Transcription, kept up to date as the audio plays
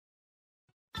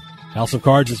House of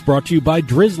Cards is brought to you by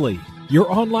Drizzly,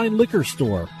 your online liquor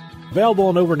store. Available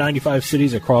in over 95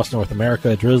 cities across North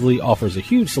America, Drizzly offers a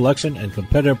huge selection and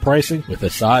competitive pricing with a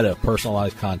side of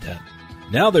personalized content.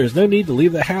 Now there's no need to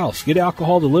leave the house. Get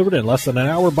alcohol delivered in less than an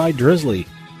hour by Drizzly.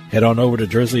 Head on over to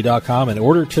drizzly.com and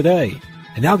order today.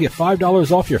 And now get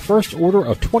 $5 off your first order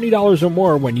of $20 or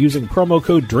more when using promo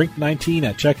code DRINK19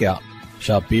 at checkout.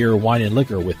 Shop beer, wine, and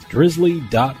liquor with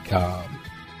drizzly.com.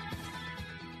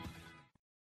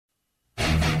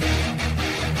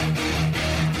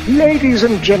 Ladies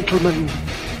and gentlemen,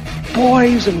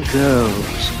 boys and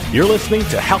girls, you're listening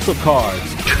to House of Cards.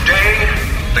 Today,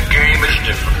 the game is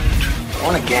different. I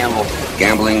want to gamble.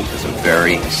 Gambling is a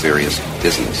very serious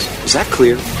business. Is that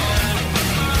clear?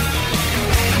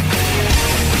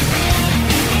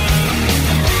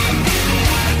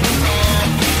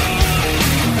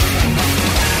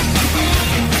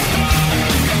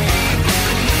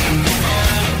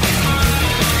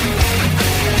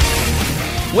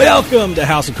 Welcome to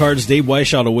House of Cards. Dave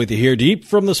Weishaupt with you here, deep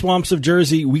from the swamps of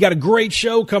Jersey. We got a great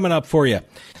show coming up for you.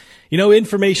 You know,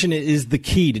 information is the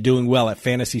key to doing well at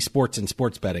fantasy sports and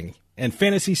sports betting. And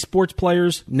fantasy sports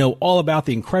players know all about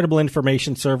the incredible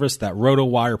information service that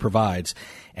RotoWire provides.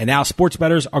 And now sports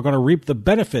bettors are going to reap the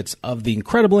benefits of the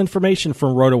incredible information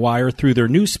from RotoWire through their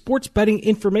new sports betting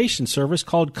information service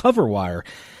called CoverWire.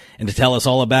 And to tell us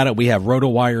all about it, we have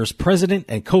RotoWire's president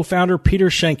and co-founder, Peter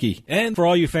Schenke. And for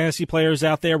all you fantasy players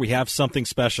out there, we have something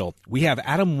special. We have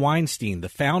Adam Weinstein, the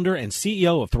founder and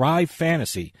CEO of Thrive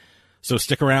Fantasy. So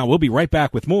stick around. We'll be right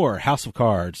back with more House of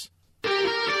Cards.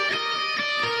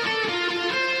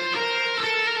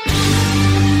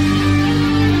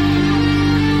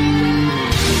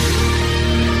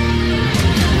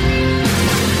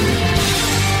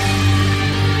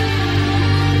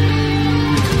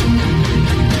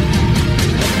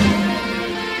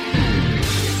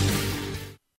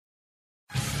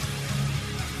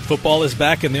 Football is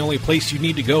back, and the only place you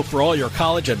need to go for all your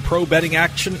college and pro betting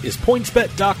action is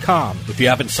PointsBet.com. If you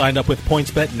haven't signed up with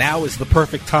PointsBet, now is the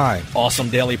perfect time. Awesome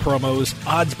daily promos,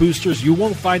 odds boosters you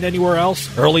won't find anywhere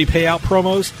else, early payout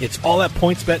promos, it's all at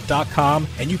PointsBet.com,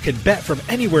 and you can bet from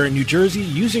anywhere in New Jersey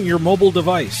using your mobile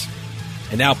device.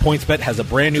 And now PointsBet has a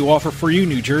brand new offer for you,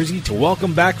 New Jersey, to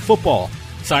welcome back football.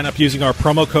 Sign up using our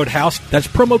promo code HOUSE. That's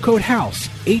promo code HOUSE,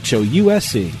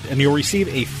 HOUSE, and you'll receive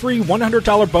a free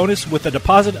 $100 bonus with a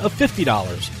deposit of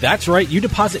 $50. That's right, you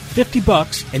deposit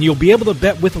 $50 and you'll be able to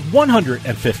bet with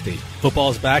 $150.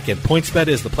 Football's back and PointsBet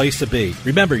is the place to be.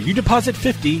 Remember, you deposit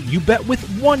 $50, you bet with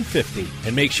 $150.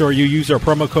 And make sure you use our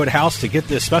promo code HOUSE to get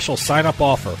this special sign-up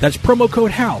offer. That's promo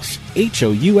code HOUSE,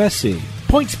 HOUSE.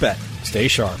 PointsBet. Stay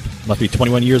sharp. Must be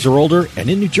 21 years or older and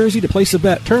in New Jersey to place a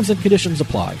bet. Terms and conditions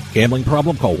apply. Gambling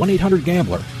problem? Call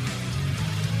 1-800-GAMBLER.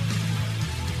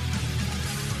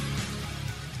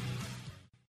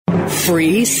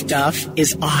 Free stuff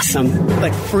is awesome,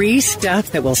 but free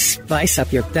stuff that will spice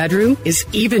up your bedroom is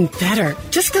even better.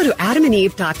 Just go to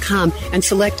adamandeve.com and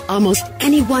select almost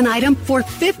any one item for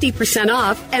 50%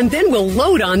 off, and then we'll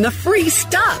load on the free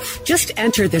stuff. Just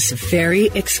enter this very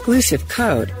exclusive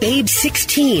code,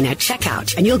 BABE16 at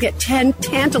checkout, and you'll get 10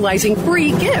 tantalizing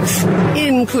free gifts,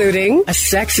 including a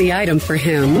sexy item for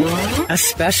him, a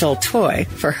special toy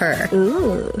for her,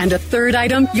 and a third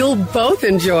item you'll both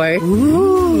enjoy.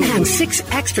 And 6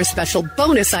 extra special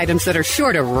bonus items that are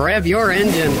sure to rev your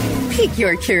engine, pique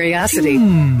your curiosity,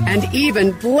 and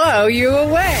even blow you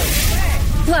away.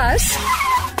 Plus,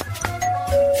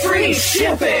 free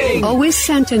shipping! Always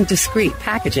sent in discreet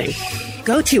packaging.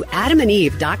 Go to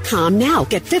adamandeve.com now.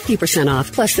 Get 50%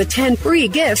 off plus the 10 free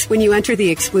gifts when you enter the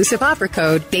exclusive offer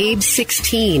code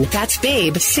BABE16. That's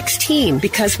BABE16,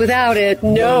 because without it,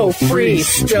 no free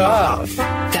stuff.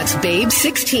 That's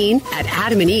BABE16 at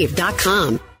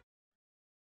adamandeve.com.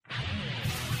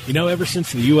 You know, ever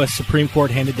since the U.S. Supreme Court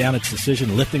handed down its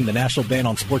decision lifting the national ban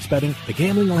on sports betting, the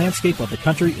gambling landscape of the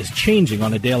country is changing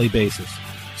on a daily basis.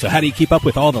 So how do you keep up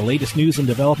with all the latest news and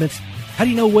developments? How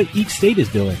do you know what each state is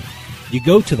doing? You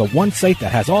go to the one site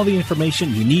that has all the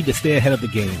information you need to stay ahead of the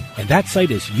game, and that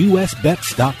site is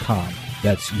usbets.com.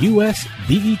 That's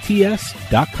usbets.com.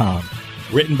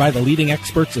 Written by the leading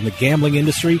experts in the gambling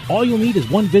industry, all you'll need is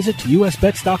one visit to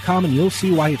usbets.com and you'll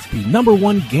see why it's the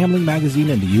 #1 gambling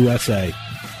magazine in the USA.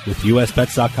 With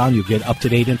usbets.com, you'll get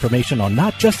up-to-date information on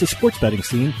not just the sports betting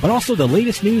scene, but also the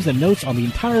latest news and notes on the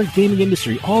entire gaming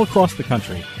industry all across the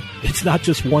country. It's not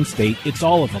just one state, it's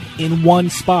all of them in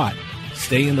one spot.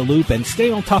 Stay in the loop and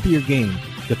stay on top of your game.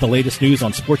 Get the latest news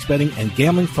on sports betting and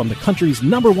gambling from the country's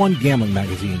 #1 gambling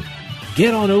magazine.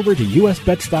 Get on over to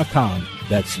usbets.com.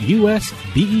 That's usbets.com.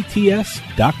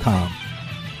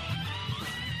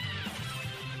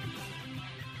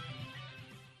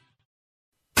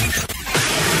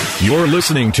 You're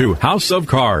listening to House of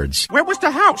Cards. Where was the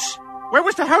house? Where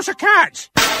was the house of cards?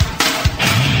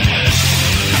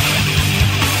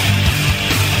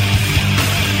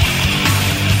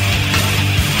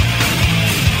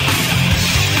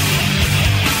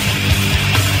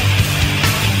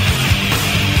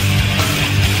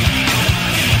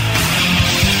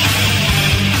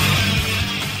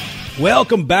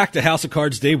 Welcome back to House of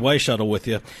Cards. Dave Weishuttle with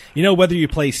you. You know, whether you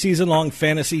play season-long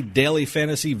fantasy, daily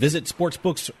fantasy, visit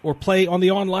sportsbooks, or play on the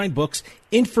online books,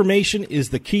 information is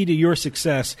the key to your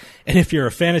success. And if you're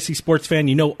a fantasy sports fan,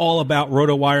 you know all about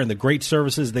RotoWire and the great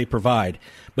services they provide.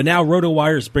 But now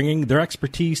RotoWire is bringing their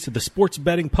expertise to the sports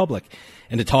betting public.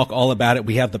 And to talk all about it,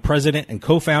 we have the president and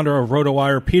co-founder of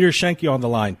RotoWire, Peter Schoenke, on the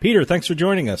line. Peter, thanks for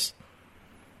joining us.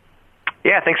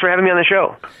 Yeah, thanks for having me on the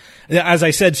show. As I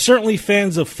said, certainly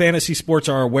fans of fantasy sports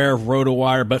are aware of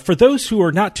RotoWire, but for those who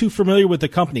are not too familiar with the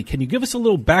company, can you give us a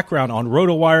little background on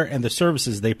RotoWire and the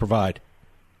services they provide?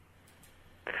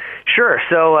 Sure.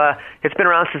 So it's been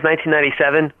around since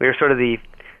 1997. We were sort of the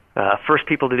first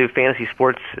people to do fantasy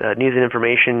sports news and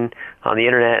information on the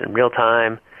Internet in real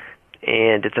time,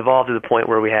 and it's evolved to the point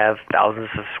where we have thousands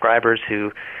of subscribers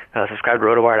who subscribe to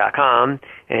RotoWire.com,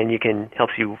 and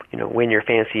helps you win your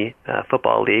fantasy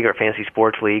football league or fantasy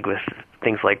sports league with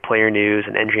things like player news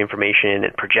and injury information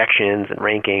and projections and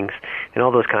rankings and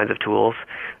all those kinds of tools.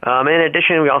 In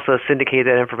addition, we also syndicate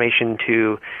that information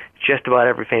to just about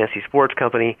every fantasy sports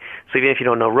company. So even if you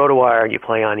don't know RotoWire and you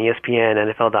play on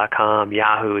ESPN, NFL.com,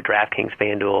 Yahoo, DraftKings,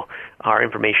 FanDuel, our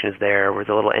information is there with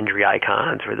the little injury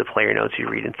icons or the player notes you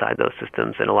read inside those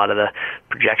systems and a lot of the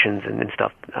projections and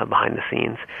stuff behind the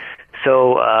scenes.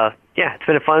 So, it's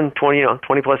been a fun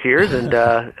 20 plus years, and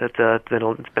it's been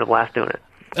a blast doing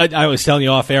it. I was telling you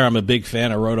off air, I'm a big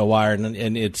fan of RotoWire,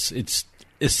 and it's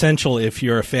essential if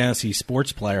you're a fantasy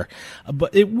sports player.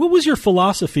 But what was your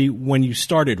philosophy when you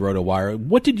started RotoWire?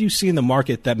 What did you see in the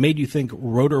market that made you think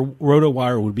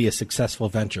RotoWire would be a successful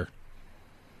venture?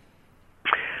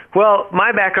 Well,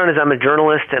 my background is I'm a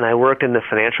journalist, and I worked in the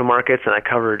financial markets, and I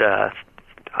covered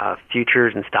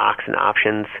futures and stocks and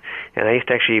options. And I used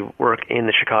to actually work in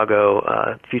the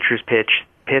Chicago futures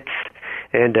pits,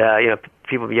 and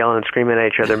people be yelling and screaming at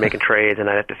each other, making trades, and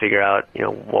I'd have to figure out,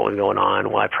 what was going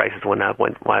on, why prices went up,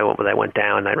 why they went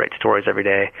down. And I'd write stories every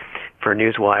day for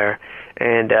Newswire.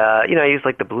 And, I used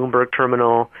like the Bloomberg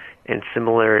terminal and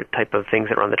similar type of things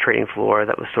that were on the trading floor.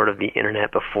 That was sort of the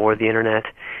Internet before the Internet.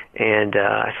 And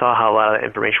I saw how a lot of that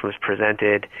information was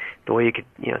presented, the way you could,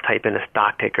 type in a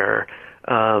stock ticker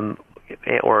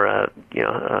or a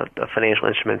financial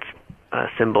instruments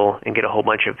symbol and get a whole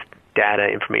bunch of data,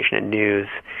 information, and news.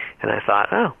 And I thought,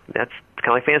 that's kind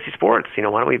of like fantasy sports. Why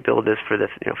don't we build this for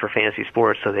fantasy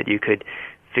sports so that you could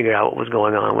figure out what was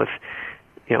going on with,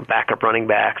 backup running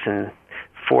backs and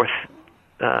fourth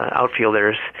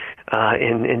outfielders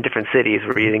in different cities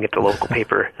where you didn't get the local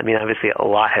paper. I mean, obviously a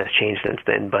lot has changed since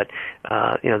then, but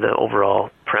the overall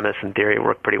premise and theory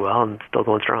worked pretty well and still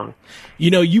going strong.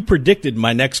 You predicted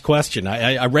my next question.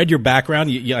 I read your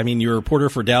background. You're a reporter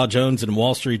for Dow Jones and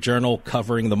Wall Street Journal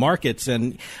covering the markets,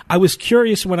 and I was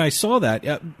curious when I saw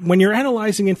that. When you're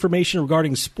analyzing information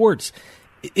regarding sports,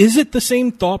 is it the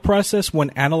same thought process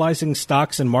when analyzing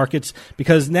stocks and markets?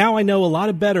 Because now I know a lot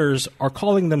of bettors are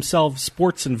calling themselves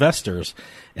sports investors,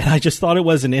 and I just thought it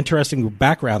was an interesting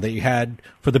background that you had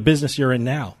for the business you're in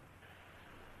now.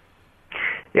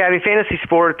 Yeah, fantasy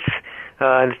sports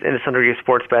and to some degree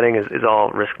sports betting is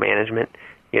all risk management.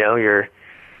 You're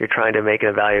trying to make an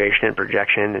evaluation and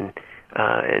projection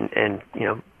and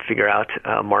figure out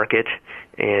a market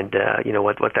and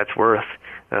what that's worth.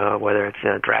 Whether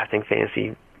it's drafting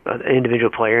fantasy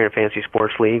individual player in a fantasy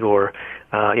sports league or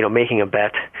making a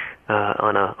bet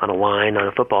on a line on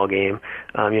a football game,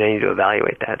 you need to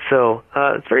evaluate that. So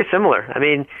it's very similar. I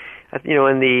mean,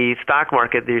 in the stock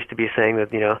market, there used to be saying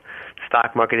that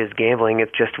stock market is gambling.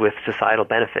 It's just with societal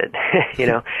benefit, and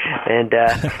so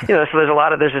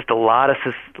there's just a lot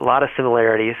of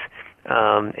similarities,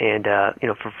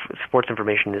 for sports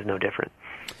information is no different.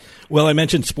 Well, I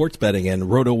mentioned sports betting, and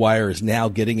RotoWire is now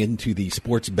getting into the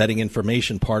sports betting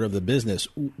information part of the business.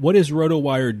 What is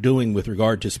RotoWire doing with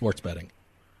regard to sports betting?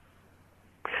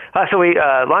 So we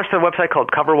launched a website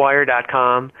called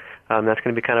CoverWire.com. That's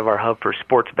going to be kind of our hub for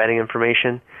sports betting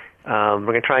information. We're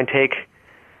going to try and take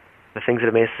the things that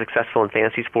have made us successful in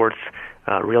fantasy sports,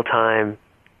 real-time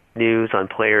news on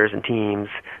players and teams,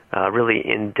 really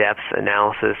in-depth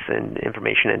analysis and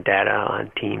information and data on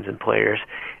teams and players,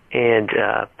 and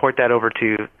port that over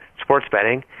to sports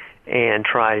betting and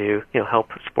try to help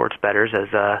sports bettors as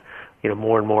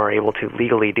more and more are able to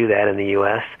legally do that in the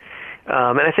U.S.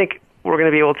 And I think we're going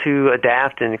to be able to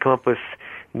adapt and come up with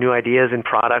new ideas and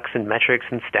products and metrics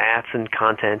and stats and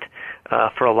content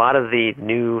for a lot of the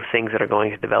new things that are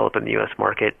going to develop in the U.S.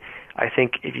 market. I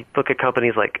think if you look at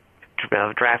companies like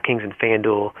DraftKings and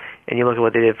FanDuel, and you look at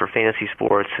what they did for fantasy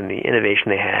sports and the innovation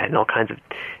they had and all kinds of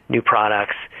new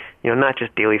products, not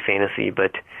just daily fantasy,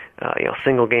 but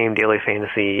single game daily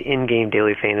fantasy, in-game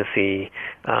daily fantasy,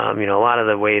 a lot of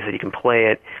the ways that you can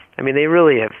play it. I mean, they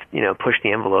really have, pushed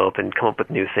the envelope and come up with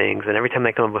new things. And every time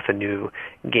they come up with a new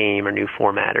game or new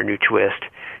format or new twist,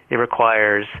 it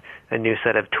requires a new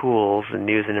set of tools and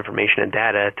news and information and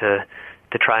data to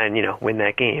try and, win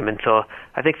that game. And so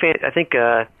I think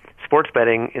sports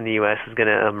betting in the U.S. is going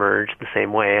to emerge the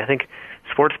same way. I think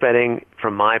sports betting,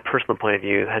 from my personal point of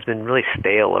view, has been really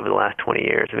stale over the last 20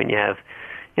 years. I mean, you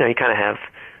kind of have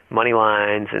money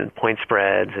lines and point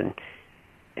spreads, and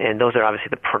those are obviously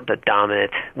the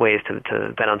dominant ways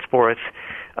to bet on sports.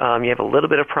 You have a little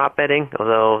bit of prop betting,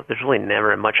 although there's really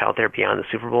never much out there beyond the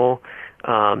Super Bowl.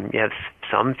 You have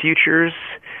some futures,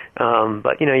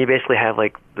 but you basically have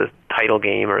like the title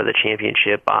game or the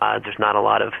championship odds. There's not a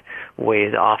lot of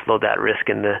ways to offload that risk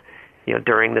in the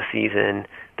during the season.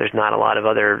 There's not a lot of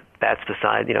other bets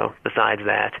besides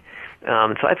that.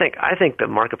 So I think the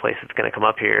marketplace is going to come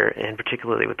up here, and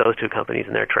particularly with those two companies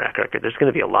and their track record, there's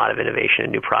going to be a lot of innovation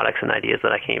and new products and ideas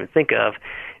that I can't even think of,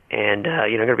 and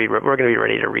we're going to be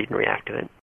ready to read and react to it.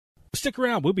 Stick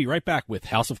around. We'll be right back with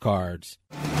House of Cards.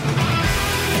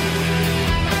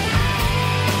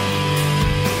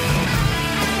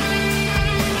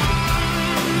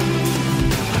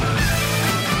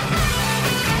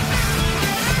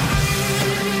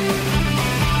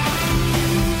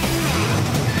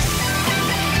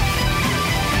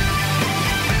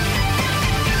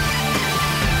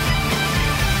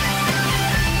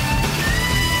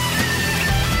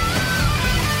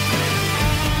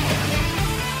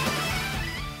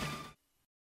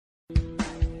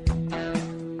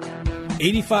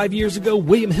 85 years ago,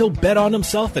 William Hill bet on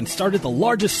himself and started the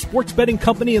largest sports betting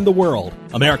company in the world.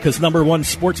 America's #1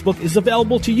 sportsbook is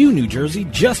available to you, New Jersey,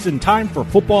 just in time for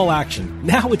football action.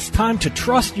 Now it's time to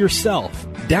trust yourself.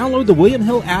 Download the William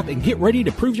Hill app and get ready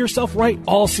to prove yourself right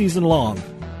all season long.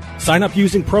 Sign up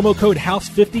using promo code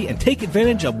HOUSE50 and take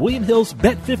advantage of William Hill's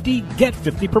Bet 50, Get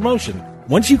 50 promotion.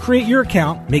 Once you create your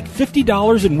account, make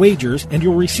 $50 in wagers and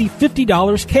you'll receive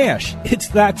 $50 cash. It's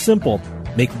that simple.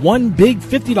 Make one big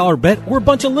 $50 bet or a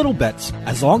bunch of little bets.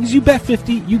 As long as you bet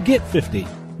 50, you get 50.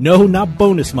 No, not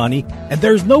bonus money. And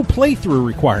there's no playthrough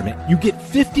requirement. You get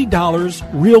 $50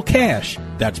 real cash.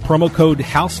 That's promo code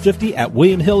HOUSE50 at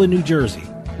William Hill in New Jersey.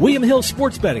 William Hill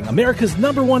Sports Betting, America's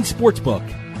 #1 sportsbook.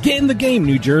 Get in the game,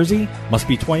 New Jersey. Must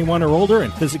be 21 or older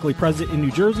and physically present in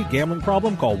New Jersey. Gambling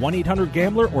problem? Call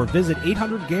 1-800-GAMBLER or visit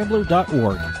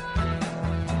 800gambler.org.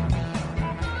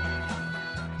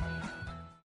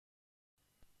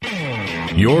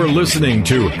 You're listening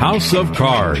to House of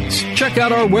Cards. Check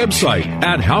out our website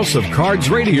at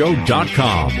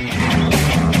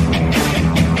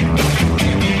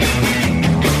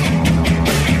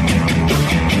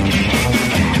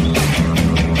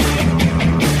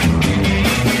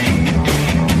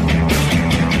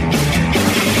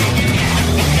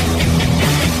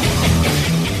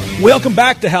Welcome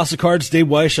back to House of Cards. Dave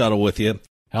Weishuttle with you.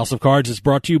 House of Cards is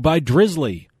brought to you by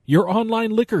Drizzly, your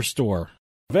online liquor store.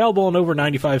 Available in over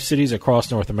 95 cities across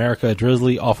North America,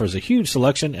 Drizzly offers a huge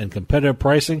selection and competitive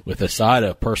pricing with a side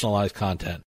of personalized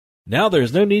content. Now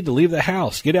there's no need to leave the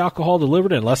house. Get alcohol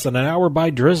delivered in less than an hour by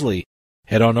Drizzly.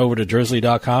 Head on over to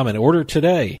drizzly.com and order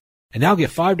today. And now get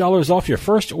 $5 off your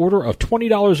first order of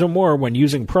 $20 or more when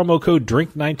using promo code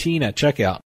DRINK19 at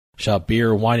checkout. Shop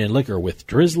beer, wine, and liquor with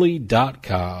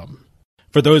drizzly.com.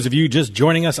 For those of you just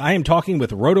joining us, I am talking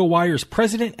with RotoWire's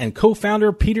president and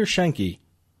co-founder, Peter Schoenke.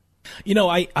 You know,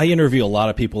 I interview a lot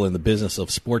of people in the business of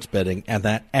sports betting, and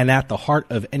at the heart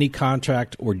of any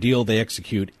contract or deal they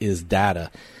execute is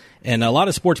data. And a lot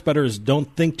of sports bettors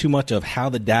don't think too much of how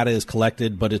the data is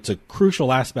collected, but it's a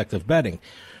crucial aspect of betting.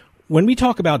 When we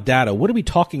talk about data, what are we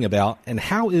talking about, and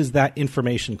how is that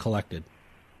information collected?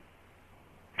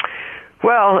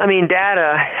 Well, I mean,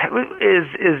 data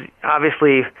is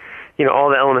obviously, all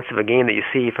the elements of a game that you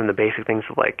see, from the basic things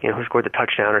of like, who scored the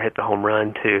touchdown or hit the home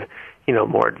run to,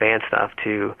 more advanced stuff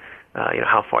to,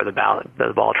 how far the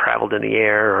ball traveled in the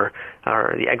air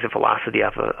or the exit velocity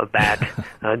of a bat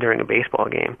during a baseball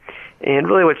game. And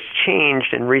really what's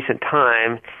changed in recent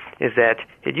time is that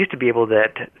it used to be able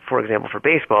that, for example, for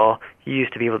baseball, you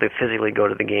used to be able to physically go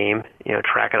to the game,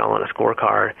 track it all on a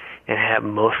scorecard and have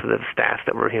most of the stats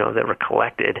that were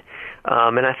collected.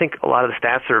 And I think a lot of the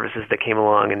stat services that came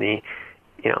along in the,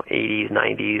 80s,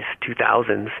 90s,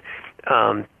 2000s,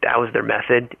 that was their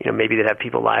method. Maybe they'd have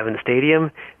people live in the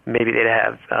stadium, maybe they'd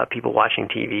have people watching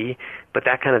TV, but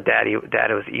that kind of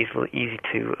data was easy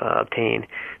to obtain.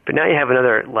 But now you have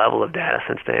another level of data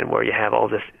since then, where you have all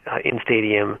this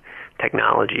in-stadium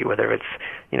technology, whether it's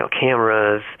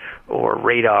cameras or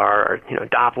radar or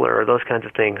Doppler or those kinds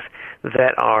of things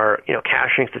that are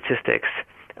capturing statistics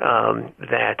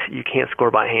that you can't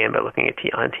score by hand by looking at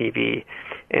on TV.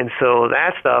 And so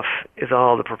that stuff is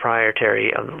all the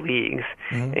proprietary of the leagues,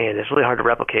 and it's really hard to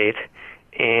replicate.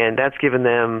 And that's given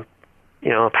them,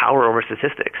 power over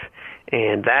statistics.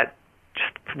 And that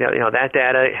that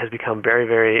data has become very,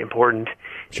 very important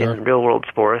in real-world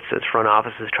sports as front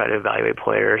offices try to evaluate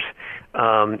players.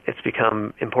 It's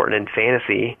become important in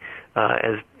fantasy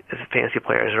as fantasy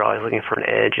players are always looking for an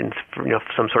edge and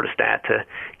some sort of stat to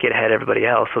get ahead of everybody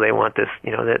else. So they want this,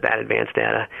 that advanced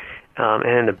data.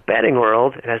 And in the betting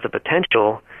world, it has the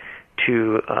potential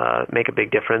to make a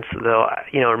big difference, though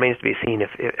it remains to be seen if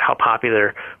how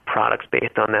popular products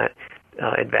based on that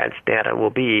advanced data will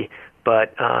be.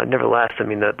 But nevertheless,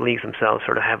 the leagues themselves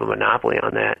sort of have a monopoly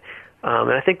on that.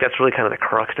 And I think that's really kind of the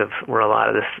crux of where a lot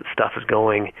of this stuff is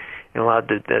going. And a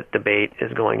lot of the debate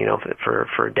is going,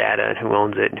 for data and who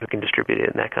owns it and who can distribute it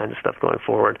and that kind of stuff going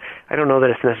forward. I don't know that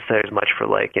it's necessary as much for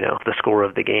the score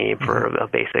of the game for a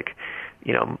basic,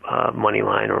 money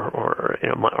line or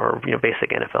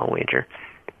basic NFL wager.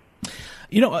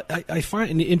 I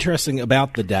find interesting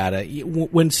about the data,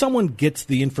 when someone gets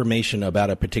the information about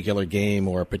a particular game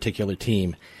or a particular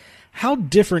team, how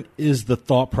different is the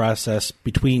thought process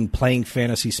between playing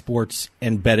fantasy sports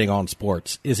and betting on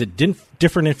sports? Is it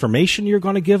different information you're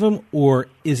going to give them, or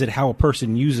is it how a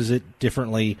person uses it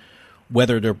differently,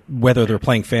 whether they're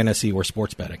playing fantasy or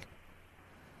sports betting?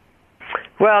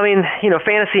 Well,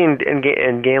 fantasy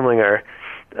and gambling are,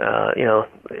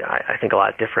 I think a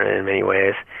lot different in many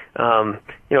ways.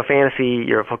 Fantasy,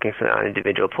 you're focusing on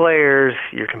individual players,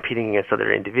 you're competing against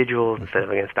other individuals instead of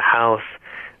against the house.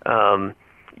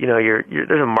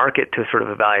 There's a market to sort of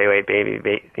evaluate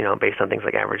based on things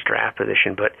like average draft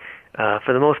position, but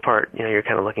for the most part, you're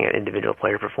kind of looking at individual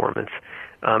player performance.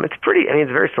 It's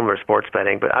very similar to sports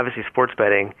betting, but obviously sports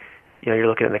betting, you're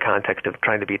looking in the context of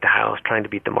trying to beat the house, trying to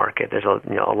beat the market. There's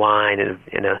a line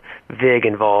and a vig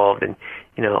involved, and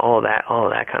all of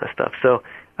that kind of stuff. So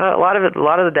a lot of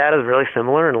the data is really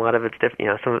similar, and a lot of it's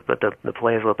different. But the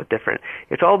play is a little bit different.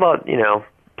 It's all about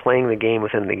playing the game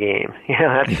within the game.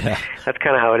 That's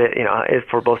kind of how it is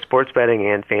for both sports betting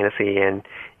and fantasy, and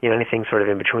anything sort of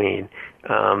in between.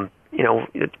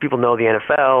 People know the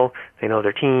NFL, they know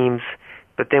their teams,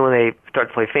 but then when they start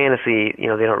to play fantasy, they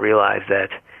don't realize that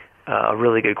a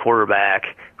really good quarterback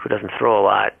who doesn't throw a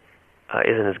lot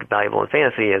isn't as valuable in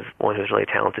fantasy as one who's really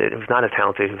talented, who's not as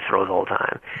talented, who throws all the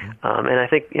time. And I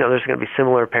think there's going to be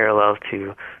similar parallels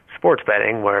to sports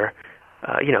betting, where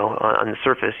on the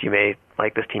surface you may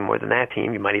like this team more than that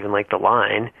team. You might even like the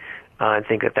line and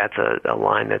think that that's a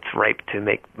line that's ripe to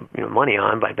make money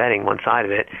on by betting one side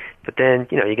of it. But then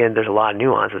again, there's a lot of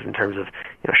nuances in terms of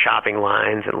shopping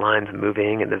lines and lines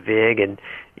moving and the vig and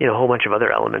a whole bunch of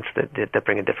other elements that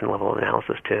bring a different level of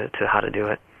analysis to how to do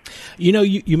it.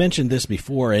 You mentioned this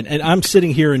before, and I'm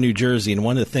sitting here in New Jersey, and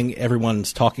one of the things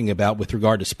everyone's talking about with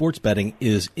regard to sports betting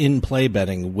is in-play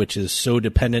betting, which is so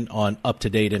dependent on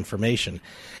up-to-date information.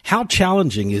 How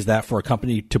challenging is that for a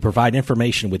company to provide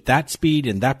information with that speed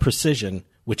and that precision,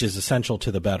 which is essential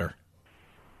to the bettor?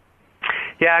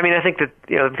 Yeah, I think that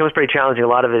it becomes pretty challenging. A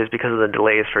lot of it is because of the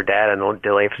delays for data and the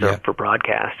delay for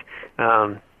broadcast.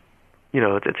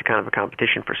 It's a kind of a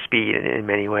competition for speed in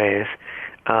many ways.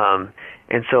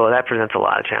 And so that presents a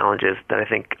lot of challenges that I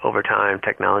think over time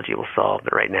technology will solve.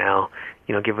 But right now,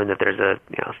 given that there's a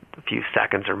few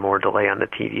seconds or more delay on the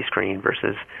TV screen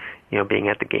versus being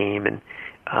at the game and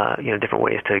different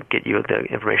ways to get you the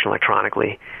information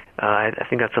electronically, I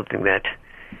think that's something that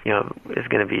is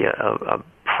going to be a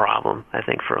problem, I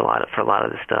think, for a lot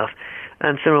of this stuff.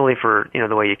 And similarly for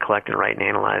the way you collect and write and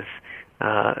analyze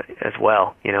as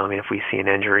well. If we see an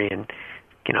injury and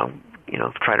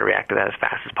try to react to that as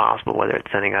fast as possible, whether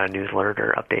it's sending out a news alert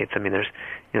or updates.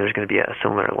 There's going to be a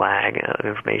similar lag of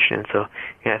information. So,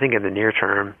 I think in the near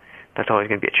term, that's always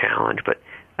going to be a challenge. But,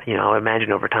 I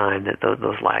imagine over time that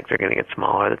those lags are going to get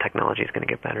smaller. The technology is going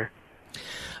to get better.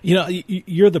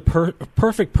 You're the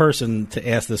perfect person to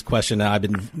ask this question. I've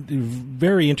been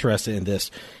very interested in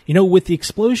this. With the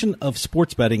explosion of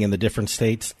sports betting in the different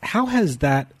states, how has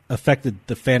that affected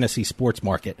the fantasy sports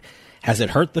market? Has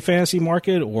it hurt the fantasy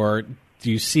market, or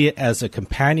do you see it as a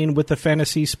companion with the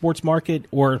fantasy sports market,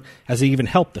 or has it even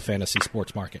helped the fantasy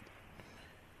sports market?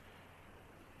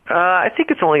 I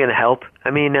think it's only going to help.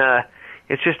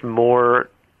 It's just more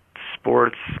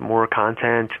sports, more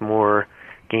content, more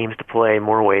games to play,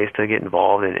 more ways to get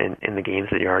involved in the games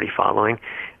that you're already following.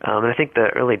 And I think the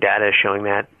early data is showing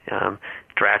that.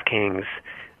 DraftKings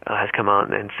has come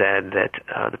out and said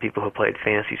that the people who played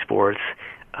fantasy sports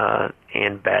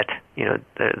and bet,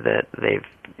 that they've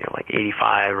like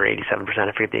 85 or 87%,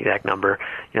 I forget the exact number,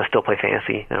 still play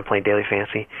fantasy and play daily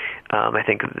fantasy. I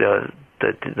think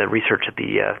the research at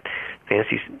the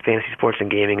Fantasy Sports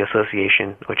and Gaming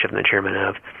Association, which I'm the chairman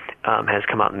of, has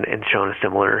come out and shown a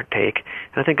similar take.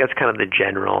 And I think that's kind of the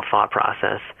general thought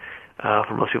process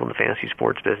for most people in the fantasy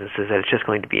sports business, is that it's just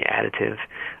going to be additive,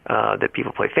 that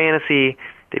people play fantasy,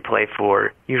 they play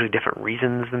for usually different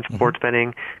reasons than sports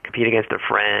betting, compete against their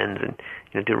friends,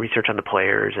 and do research on the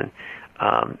players, and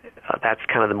that's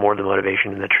kind of the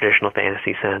motivation in the traditional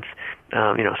fantasy sense.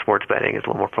 Sports betting is a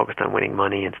little more focused on winning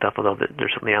money and stuff, although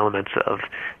there's certainly elements of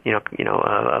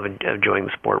of enjoying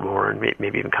the sport more, and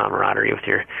maybe even camaraderie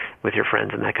with your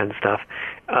friends and that kind of stuff.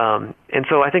 And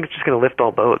so I think it's just going to lift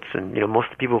all boats. And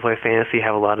most of the people who play fantasy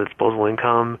have a lot of disposable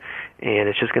income, and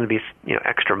it's just going to be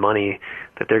extra money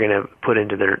that they're going to put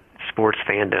into their sports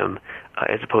fandom,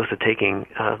 as opposed to taking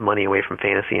money away from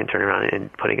fantasy and turning around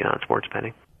and putting it on sports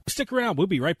betting. Stick around. We'll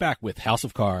be right back with House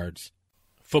of Cards.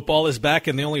 Football is back,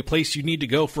 and the only place you need to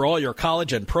go for all your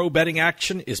college and pro betting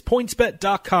action is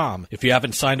PointsBet.com. If you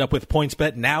haven't signed up with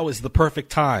PointsBet, now is the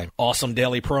perfect time. Awesome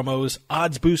daily promos,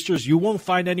 odds boosters you won't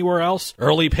find anywhere else,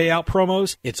 early payout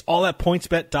promos. It's all at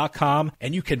PointsBet.com,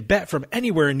 and you can bet from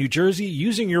anywhere in New Jersey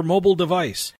using your mobile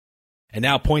device. And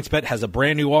now PointsBet has a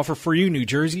brand new offer for you, New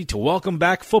Jersey, to welcome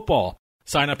back football.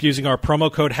 Sign up using our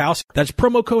promo code HOUSE. That's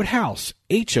promo code HOUSE,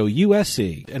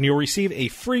 HOUSE, and you'll receive a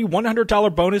free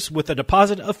 $100 bonus with a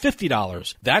deposit of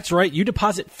 $50. That's right, you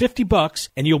deposit $50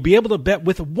 and you'll be able to bet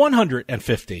with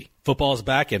 $150. Football is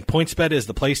back, and PointsBet is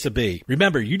the place to be.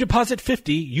 Remember, you deposit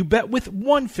 $50, you bet with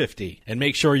 $150. And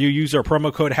make sure you use our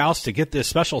promo code HOUSE to get this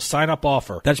special sign-up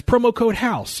offer. That's promo code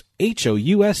HOUSE,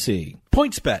 HOUSE.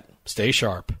 PointsBet. Stay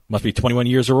sharp. Must be 21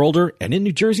 years or older and in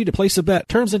New Jersey to place a bet.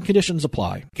 Terms and conditions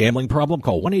apply. Gambling problem?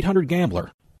 Call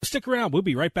 1-800-GAMBLER. Stick around. We'll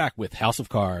be right back with House of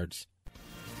Cards.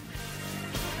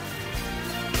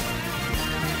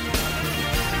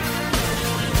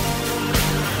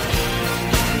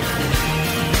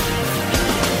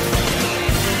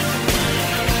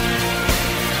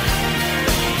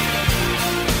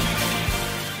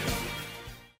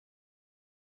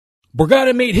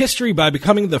 Borgata made history by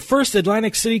becoming the first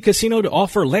Atlantic City casino to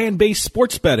offer land-based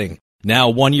sports betting. Now,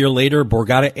 1 year later,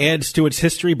 Borgata adds to its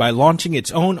history by launching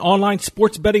its own online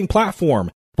sports betting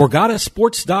platform,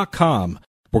 BorgataSports.com.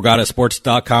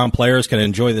 BorgataSports.com players can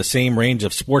enjoy the same range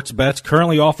of sports bets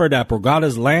currently offered at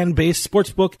Borgata's land-based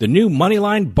sportsbook, the new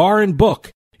Moneyline Bar and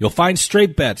Book. You'll find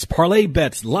straight bets, parlay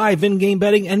bets, live in-game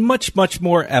betting, and much, much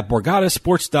more at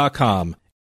BorgataSports.com.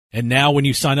 And now when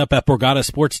you sign up at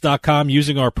BorgataSports.com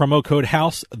using our promo code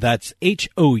HOUSE, that's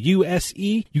HOUSE,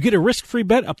 you get a risk-free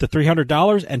bet up to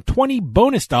 $300 and $20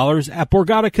 bonus dollars at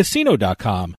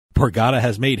BorgataCasino.com. Borgata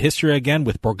has made history again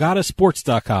with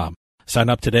BorgataSports.com. Sign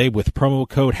up today with promo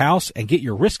code HOUSE and get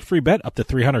your risk-free bet up to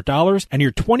 $300 and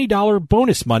your $20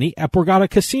 bonus money at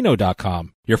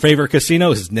BorgataCasino.com. Your favorite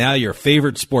casino is now your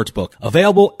favorite sportsbook.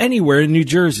 Available anywhere in New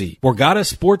Jersey.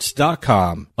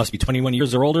 BorgataSports.com. Must be 21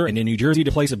 years or older and in New Jersey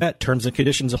to place a bet. Terms and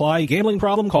conditions apply. Gambling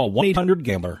problem? Call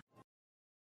 1-800-GAMBLER.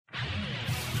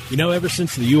 Ever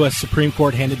since the U.S. Supreme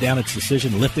Court handed down its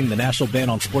decision lifting the national ban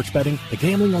on sports betting, the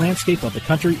gambling landscape of the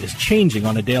country is changing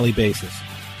on a daily basis.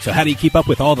 So how do you keep up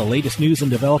with all the latest news and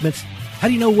developments? How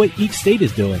do you know what each state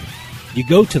is doing? You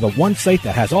go to the one site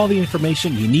that has all the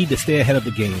information you need to stay ahead of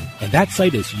the game, and that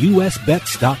site is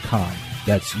usbets.com.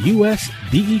 That's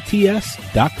usbets.com.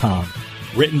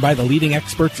 Written by the leading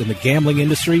experts in the gambling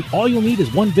industry, all you'll need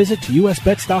is one visit to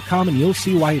usbets.com and you'll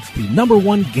see why it's the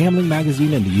 #1 gambling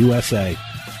magazine in the USA.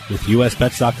 With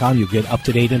usbets.com, you'll get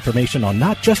up-to-date information on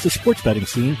not just the sports betting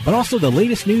scene, but also the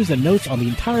latest news and notes on the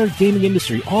entire gaming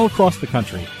industry all across the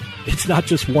country. It's not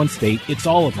just one state, it's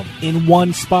all of them in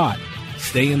one spot.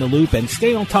 Stay in the loop and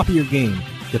stay on top of your game.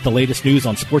 Get the latest news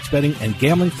on sports betting and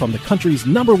gambling from the country's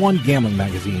 #1 gambling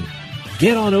magazine.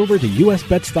 Get on over to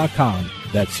usbets.com.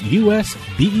 That's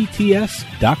usbets.com.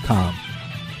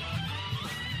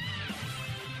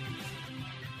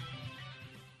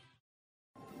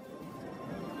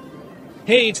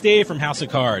 Hey, it's Dave from House of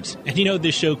Cards, and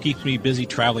this show keeps me busy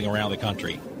traveling around the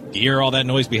country. You hear all that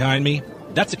noise behind me?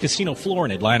 That's a casino floor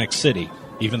in Atlantic City.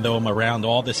 Even though I'm around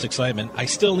all this excitement, I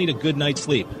still need a good night's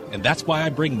sleep, and that's why I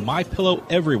bring MyPillow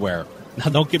everywhere.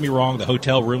 Now, don't get me wrong, the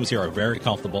hotel rooms here are very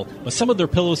comfortable, but some of their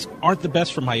pillows aren't the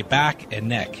best for my back and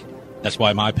neck. That's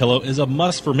why MyPillow is a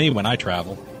must for me when I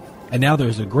travel. And now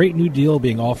there's a great new deal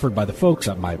being offered by the folks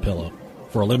at MyPillow.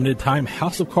 For a limited time,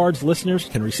 House of Cards listeners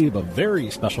can receive a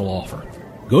very special offer.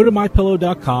 Go to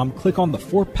MyPillow.com, click on the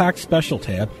 4-pack special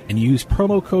tab, and use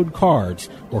promo code CARDS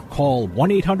or call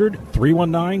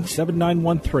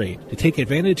 1-800-319-7913 to take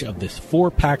advantage of this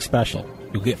 4-pack special.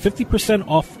 You'll get 50%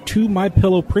 off 2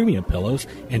 MyPillow premium pillows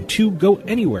and 2 Go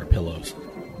Anywhere pillows.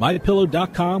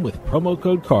 MyPillow.com with promo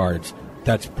code CARDS.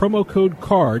 That's promo code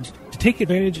CARDS to take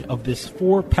advantage of this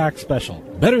 4-pack special.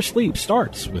 Better sleep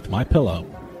starts with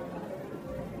MyPillow.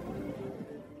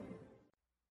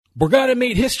 Borgata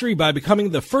made history by becoming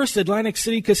the first Atlantic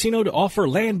City casino to offer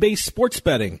land-based sports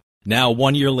betting. Now,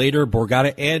 1 year later,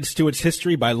 Borgata adds to its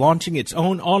history by launching its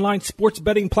own online sports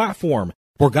betting platform,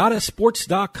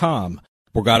 BorgataSports.com.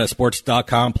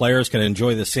 BorgataSports.com players can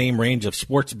enjoy the same range of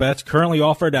sports bets currently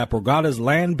offered at Borgata's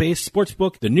land-based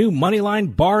sportsbook, the new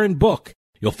Moneyline Bar and Book.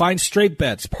 You'll find straight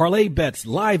bets, parlay bets,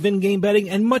 live in-game betting,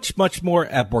 and much, much more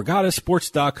at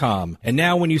BorgataSports.com. And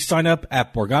now when you sign up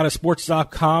at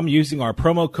BorgataSports.com using our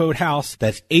promo code HOUSE,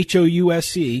 that's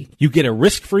HOUSE, you get a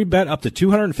risk-free bet up to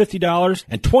 $250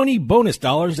 and 20 bonus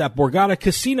dollars at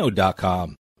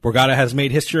BorgataCasino.com. Borgata has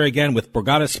made history again with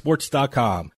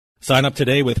BorgataSports.com. Sign up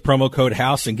today with promo code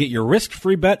HOUSE and get your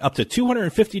risk-free bet up to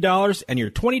 $250 and your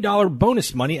 $20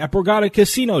 bonus money at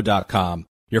BorgataCasino.com.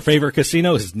 Your favorite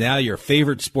casino is now your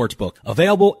favorite sportsbook.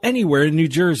 Available anywhere in New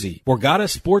Jersey.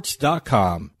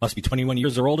 BorgataSports.com. Must be 21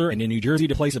 years or older and in New Jersey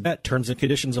to place a bet. Terms and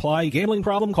conditions apply. Gambling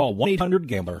problem? Call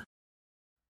 1-800-GAMBLER.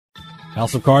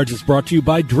 House of Cards is brought to you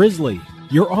by Drizzly,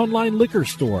 your online liquor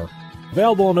store.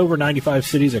 Available in over 95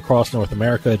 cities across North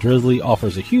America, Drizzly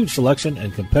offers a huge selection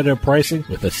and competitive pricing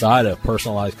with a side of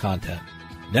personalized content.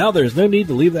 Now there's no need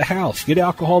to leave the house. Get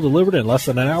alcohol delivered in less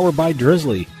than an hour by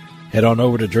Drizzly. Head on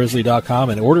over to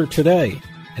Drizzly.com and order today.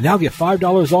 And now get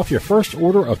 $5 off your first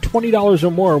order of $20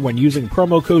 or more when using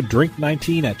promo code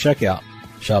DRINK19 at checkout.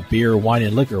 Shop beer, wine,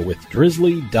 and liquor with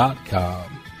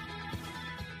Drizzly.com.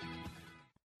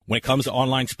 When it comes to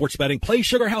online sports betting,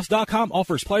 PlaySugarHouse.com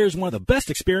offers players one of the best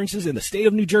experiences in the state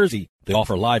of New Jersey. They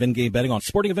offer live in-game betting on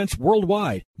sporting events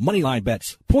worldwide, moneyline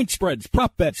bets, point spreads,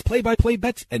 prop bets, play-by-play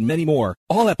bets, and many more.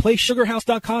 All at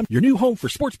PlaySugarHouse.com, your new home for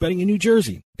sports betting in New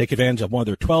Jersey. Take advantage of one of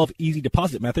their 12 easy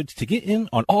deposit methods to get in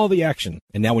on all the action.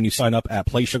 And now when you sign up at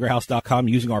PlaySugarHouse.com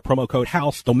using our promo code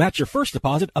HOUSE, they'll match your first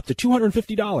deposit up to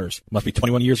 $250. Must be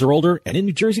 21 years or older and in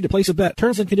New Jersey to place a bet.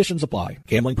 Terms and conditions apply.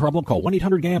 Gambling problem? Call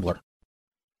 1-800-GAMBLER.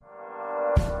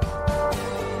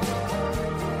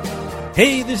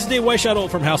 Hey, this is Dave Weishuttle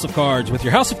from House of Cards with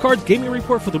your House of Cards gaming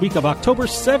report for the week of October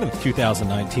 7th,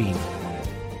 2019.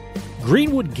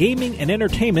 Greenwood Gaming and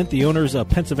Entertainment, the owners of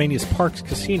Pennsylvania's Parks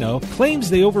Casino,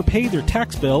 claims they overpaid their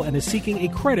tax bill and is seeking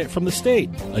a credit from the state.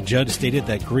 A judge stated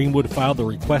that Greenwood filed the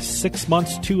request 6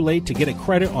 months too late to get a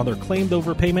credit on their claimed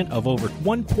overpayment of over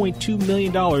 $1.2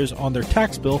 million on their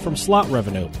tax bill from slot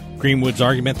revenue. Greenwood's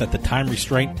argument that the time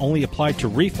restraint only applied to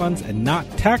refunds and not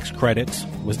tax credits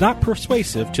was not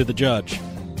persuasive to the judge.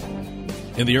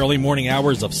 In the early morning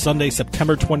hours of Sunday,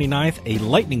 September 29th, a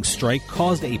lightning strike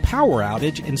caused a power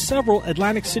outage in several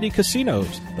Atlantic City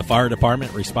casinos. The fire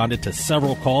department responded to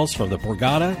several calls from the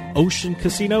Borgata, Ocean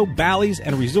Casino, Bally's,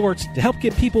 and Resorts to help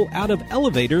get people out of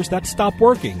elevators that stopped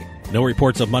working. No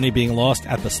reports of money being lost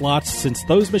at the slots since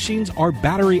those machines are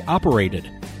battery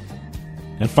operated.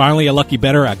 And finally, a lucky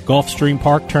bettor at Gulfstream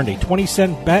Park turned a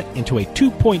 20-cent bet into a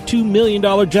 $2.2 million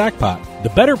jackpot.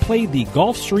 The bettor played the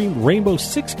Gulfstream Rainbow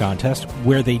Six contest,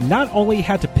 where they not only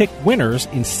had to pick winners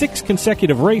in 6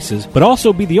 consecutive races, but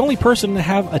also be the only person to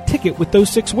have a ticket with those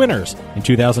 6 winners. In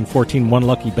 2014, one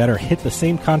lucky bettor hit the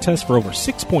same contest for over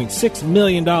 $6.6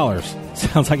 million.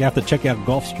 Sounds like I have to check out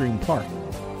Gulfstream Park.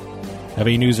 Have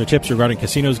any news or tips regarding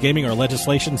casinos, gaming, or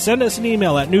legislation? Send us an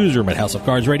email at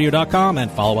newsroom@houseofcardsradio.com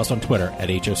and follow us on Twitter at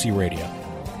HOC Radio.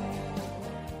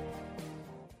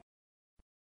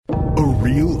 A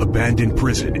real abandoned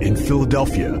prison in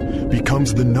Philadelphia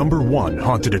becomes the #1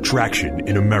 haunted attraction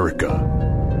in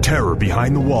America. Terror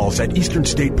Behind the Walls at Eastern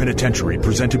State Penitentiary,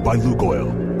 presented by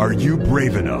Lukoil. Are you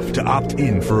brave enough to opt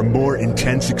in for a more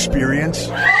intense experience?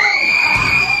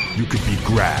 You could be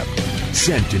grabbed,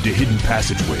 sent into hidden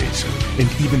passageways, and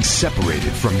even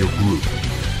separated from your group.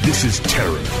 This is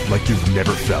terror like you've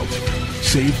never felt.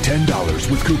 Save $10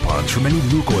 with coupons from any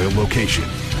Lukoil location.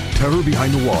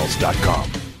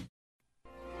 TerrorBehindTheWalls.com.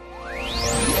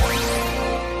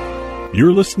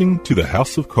 You're listening to the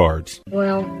House of Cards.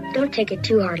 Well, don't take it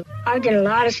too hard. I've done a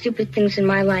lot of stupid things in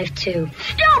my life, too.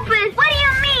 Stupid? What do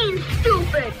you mean,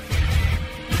 stupid?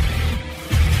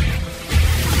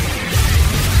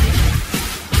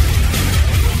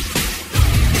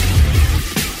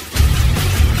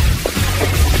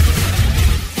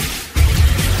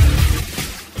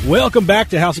 Welcome back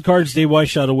to House of Cards. Dave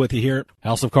Weishuttle with you here.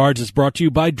 House of Cards is brought to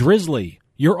you by Drizzly,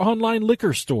 your online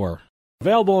liquor store.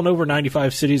 Available in over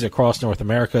 95 cities across North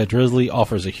America, Drizzly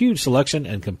offers a huge selection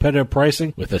and competitive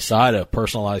pricing with a side of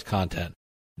personalized content.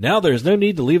 Now there's no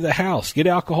need to leave the house. Get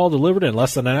alcohol delivered in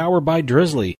less than an hour by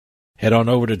Drizzly. Head on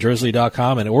over to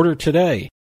Drizzly.com and order today.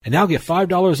 And now get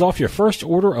 $5 off your first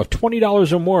order of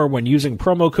 $20 or more when using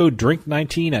promo code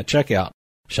DRINK19 at checkout.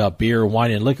 Shop beer,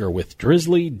 wine, and liquor with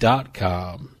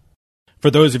Drizzly.com. For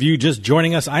those of you just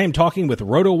joining us, I am talking with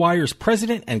RotoWire's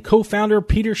president and co-founder,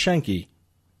 Peter Schoenke.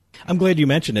 I'm glad you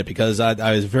mentioned it because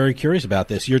I was very curious about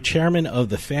this. You're chairman of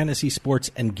the Fantasy Sports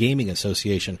and Gaming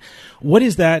Association. What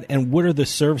is that, and what are the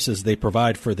services they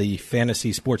provide for the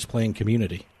fantasy sports playing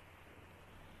community?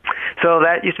 So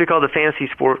that used to be called the Fantasy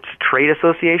Sports Trade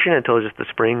Association until just the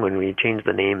spring when we changed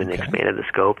the name and expanded the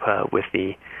scope with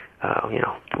the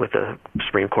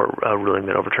Supreme Court ruling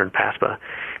that overturned PASPA.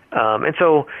 And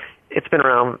so it's been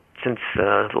around since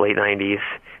the late 90s.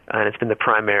 And it's been the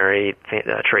primary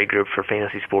trade group for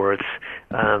fantasy sports.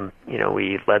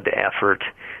 We led the effort,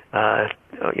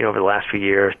 over the last few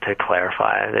years to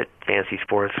clarify that fantasy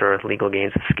sports are legal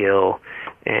games of skill,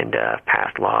 and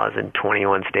passed laws in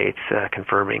 21 states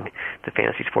confirming that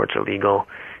fantasy sports are legal.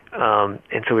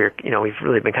 And so we've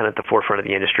really been kind of at the forefront of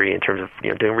the industry in terms of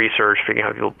doing research, figuring out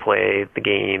how people play the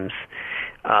games,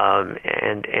 and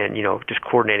just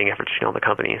coordinating efforts between all the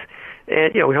companies.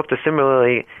 And we hope to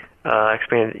similarly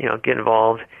expand, get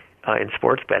involved in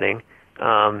sports betting,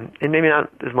 and maybe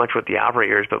not as much with the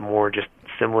operators, but more just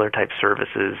similar type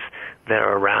services that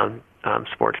are around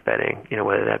sports betting.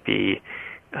 Whether that be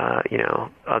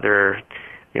other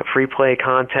free play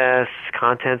contests,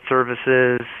 content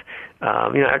services.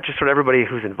 Just sort of everybody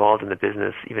who's involved in the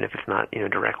business, even if it's not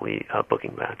directly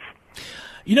booking bets.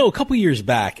 A couple years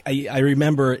back, I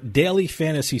remember Daily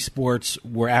Fantasy Sports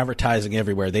were advertising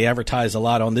everywhere. They advertised a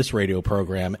lot on this radio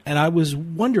program. And I was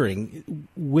wondering,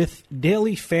 with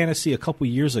Daily Fantasy a couple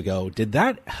years ago, did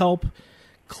that help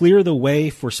clear the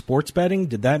way for sports betting?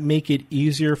 Did that make it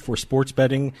easier for sports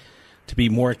betting to be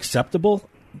more acceptable?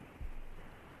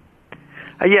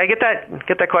 I get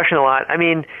that question a lot. I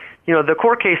mean, the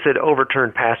court case that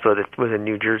overturned PASPA that was in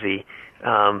New Jersey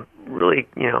really,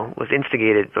 was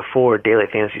instigated before Daily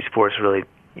Fantasy Sports really,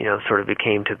 sort of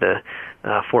became to the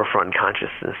forefront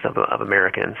consciousness of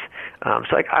Americans.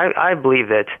 So I believe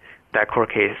that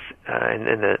court case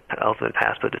and the ultimate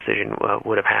PASPA decision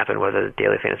would have happened whether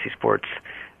Daily Fantasy Sports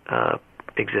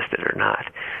existed or not.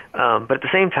 But at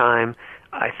the same time,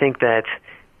 I think that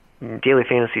Daily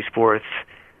Fantasy Sports,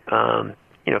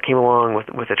 came along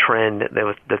with a trend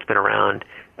that's been around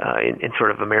in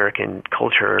sort of American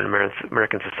culture and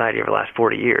American society over the last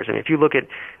 40 years. I mean, if you look at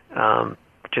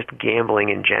just gambling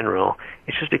in general,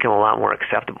 it's just become a lot more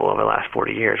acceptable over the last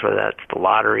 40 years, whether that's the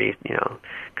lottery,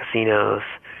 casinos,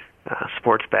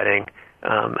 sports betting.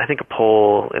 I think a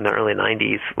poll in the early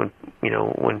 90s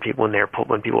when people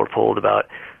were polled about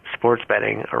sports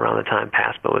betting around the time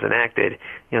PASPA was enacted,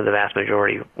 the vast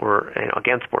majority were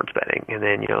against sports betting. And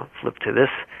then flip to this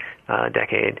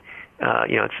decade,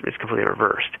 it's completely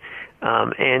reversed.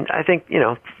 And I think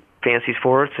fantasy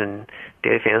sports and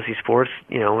Daily Fantasy Sports,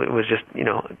 it was just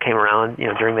came around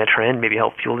during that trend, maybe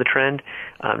helped fuel the trend.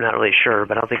 I'm not really sure,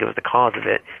 but I don't think it was the cause of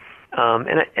it.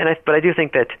 But I do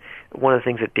think that one of the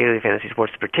things that Daily Fantasy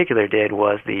Sports in particular did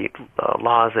was the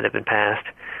laws that have been passed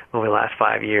over the last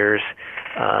 5 years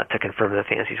to confirm that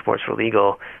fantasy sports were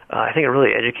legal. I think it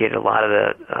really educated a lot of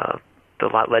the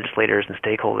legislators and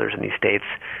stakeholders in these states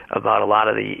about a lot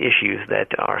of the issues that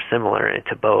are similar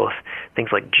to both, things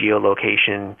like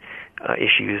geolocation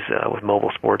issues with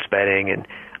mobile sports betting, and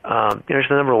there's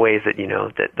a number of ways that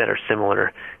that are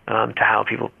similar to how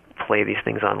people play these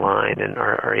things online and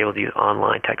are able to use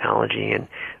online technology and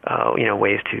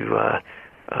ways to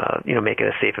make it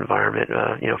a safe environment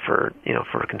for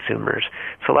consumers.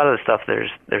 So a lot of the stuff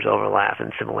there's overlap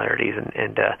and similarities,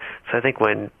 and so I think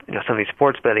when some of these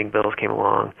sports betting bills came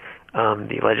along,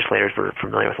 the legislators were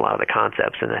familiar with a lot of the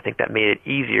concepts, and I think that made it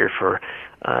easier for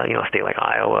a state like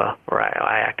Iowa, where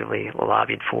I actively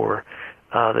lobbied for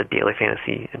the daily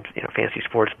fantasy and fantasy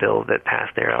sports bill that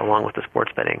passed there, along with the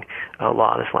sports betting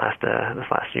law this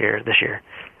year.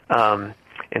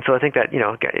 And so I think that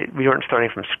we weren't starting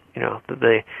from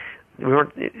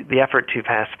the effort to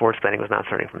pass sports betting was not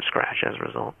starting from scratch as a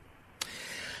result.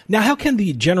 Now, how can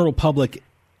the general public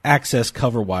access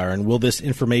CoverWire, and will this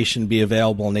information be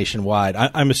available nationwide?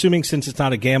 I'm assuming since it's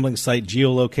not a gambling site,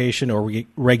 geolocation or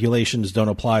regulations don't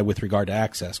apply with regard to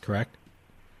access, correct?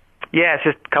 Yeah, it's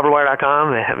just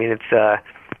CoverWire.com. I mean,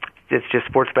 it's just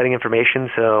sports betting information,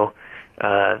 so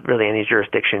really any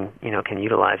jurisdiction can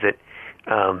utilize it.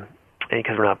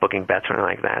 because we're not booking bets or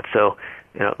anything like that. So,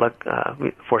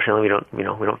 fortunately, we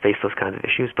don't face those kinds of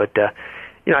issues. But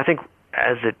I think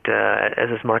as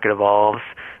this market evolves,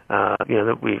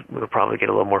 that we'll probably get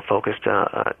a little more focused,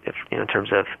 in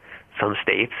terms of some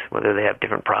states, whether they have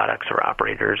different products or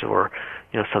operators or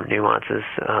some nuances.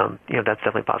 That's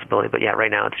definitely a possibility. But yeah,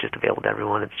 right now it's just available to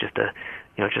everyone. It's just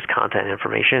just content and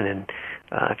information. And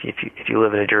if you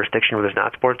live in a jurisdiction where there's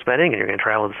not sports betting and you're going to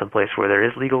travel to some place where there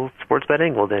is legal sports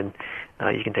betting, well then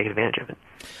you can take advantage of it.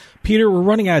 Peter, we're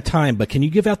running out of time, but can you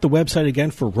give out the website again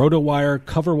for RotoWire,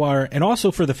 CoverWire, and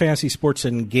also for the Fantasy Sports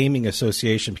and Gaming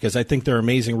Association? Because I think they're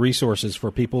amazing resources for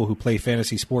people who play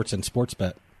fantasy sports and sports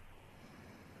bet.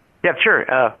 Yeah, sure.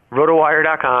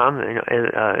 RotoWire.com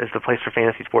is the place for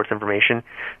fantasy sports information.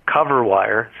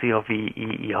 CoverWire,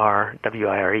 CoverWire,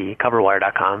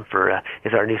 CoverWire.com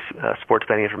is our new sports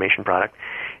betting information product.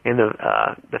 And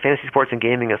the Fantasy Sports and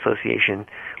Gaming Association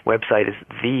website is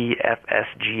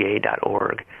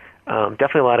thefsga.org.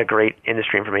 Definitely a lot of great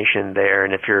industry information there.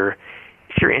 And if you're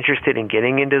interested in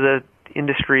getting into the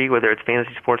industry, whether it's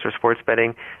fantasy sports or sports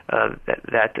betting,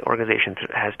 that organization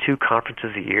has 2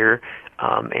 conferences a year,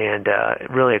 and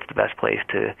really it's the best place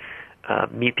to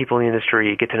meet people in the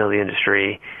industry, get to know the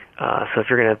industry. So if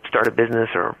you're going to start a business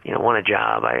or want a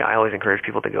job, I always encourage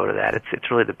people to go to that. It's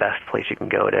really the best place you can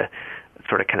go to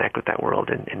sort of connect with that world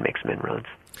and make some inroads.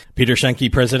 Peter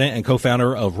Schoenke, president and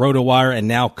co-founder of RotoWire and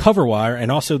now CoverWire,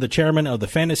 and also the chairman of the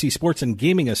Fantasy Sports and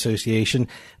Gaming Association.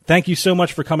 Thank you so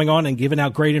much for coming on and giving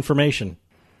out great information.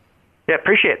 Yeah,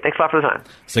 appreciate it. Thanks a lot for the time.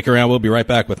 Stick around. We'll be right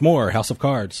back with more House of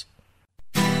Cards.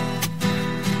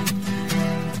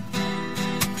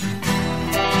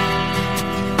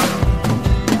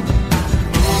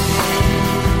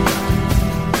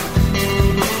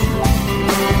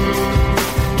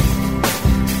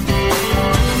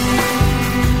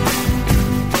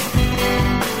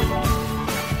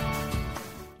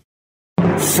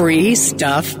 Free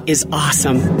stuff is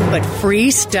awesome, but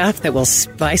free stuff that will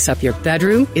spice up your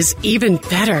bedroom is even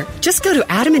better. Just go to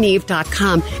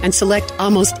adamandeve.com and select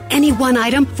almost any one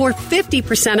item for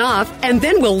 50% off, and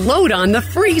then we'll load on the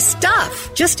free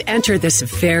stuff. Just enter this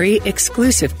very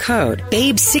exclusive code,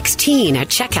 BABE16 at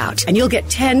checkout, and you'll get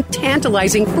 10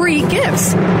 tantalizing free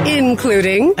gifts,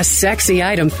 including a sexy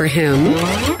item for him,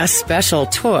 a special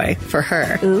toy for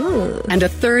her, and a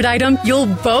third item you'll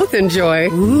both enjoy.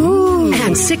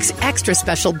 And 6 extra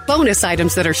special bonus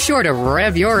items that are sure to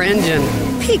rev your engine,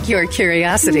 pique your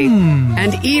curiosity,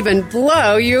 and even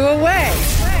blow you away.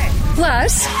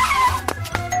 Plus,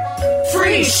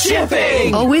 free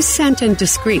shipping! Always sent in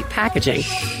discreet packaging.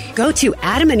 Go to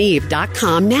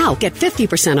adamandeve.com now. Get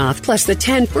 50% off plus the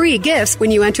 10 free gifts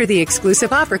when you enter the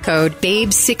exclusive offer code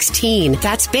BABE16.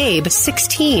 That's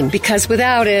BABE16, because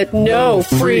without it, no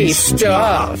free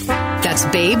stuff. That's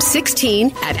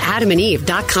BABE16 at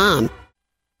adamandeve.com.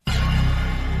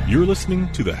 You're listening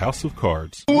to the House of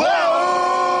Cards.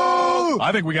 Whoa!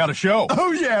 I think we got a show.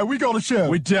 Oh, yeah, we got a show.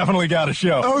 We definitely got a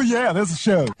show. Oh, yeah, there's a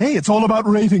show. Hey, it's all about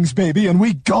ratings, baby, and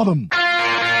we got them.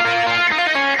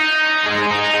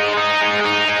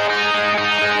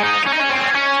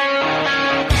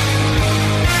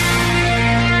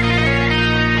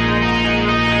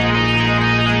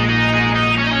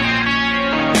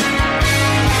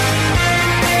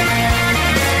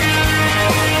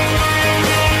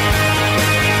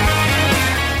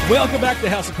 Welcome back to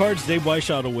House of Cards. Dave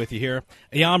Weishottle with you here.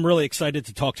 Yeah, I'm really excited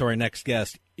to talk to our next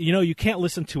guest. You can't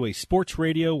listen to a sports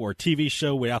radio or TV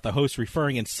show without the host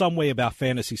referring in some way about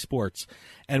fantasy sports.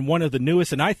 And one of the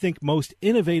newest and I think most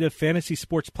innovative fantasy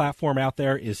sports platform out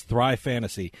there is Thrive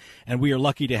Fantasy. And we are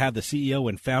lucky to have the CEO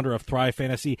and founder of Thrive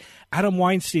Fantasy, Adam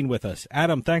Weinstein, with us.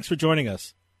 Adam, thanks for joining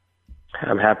us.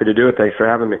 I'm happy to do it. Thanks for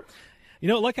having me.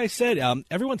 Like I said,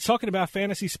 everyone's talking about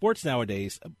fantasy sports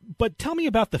nowadays, but tell me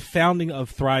about the founding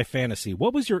of Thrive Fantasy.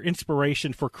 What was your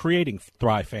inspiration for creating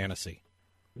Thrive Fantasy?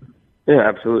 Yeah,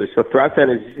 absolutely. So Thrive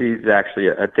Fantasy is actually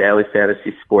a daily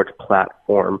fantasy sports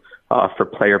platform for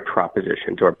player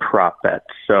propositions or prop bets.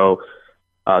 So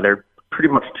there are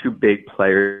pretty much 2 big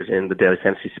players in the daily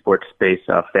fantasy sports space,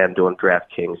 FanDuel and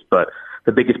DraftKings, but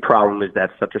the biggest problem is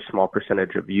that such a small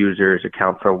percentage of users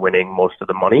account for winning most of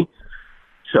the money.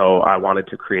 So I wanted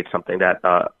to create something that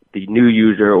the new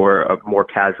user or a more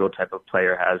casual type of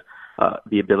player has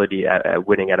the ability at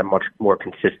winning at a much more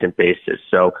consistent basis.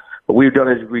 So what we've done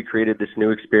is we created this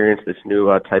new experience, this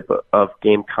new type of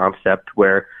game concept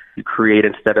where you create,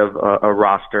 instead of a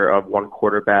roster of 1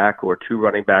 quarterback or 2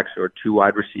 running backs or 2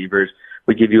 wide receivers,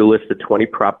 we give you a list of 20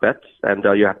 prop bets, and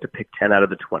you have to pick 10 out of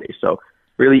the 20. So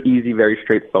really easy, very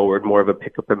straightforward, more of a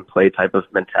pick-up-and-play type of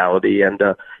mentality, and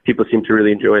people seem to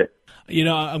really enjoy it. You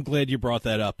know, I'm glad you brought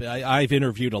that up. I've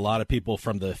interviewed a lot of people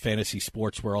from the fantasy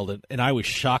sports world, and I was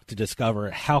shocked to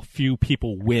discover how few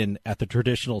people win at the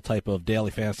traditional type of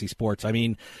daily fantasy sports. I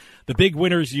mean, the big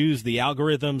winners use the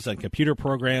algorithms and computer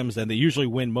programs, and they usually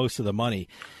win most of the money.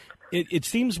 It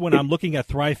seems when I'm looking at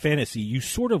Thrive Fantasy, you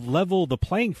sort of level the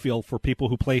playing field for people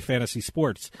who play fantasy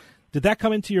sports. Did that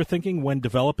come into your thinking when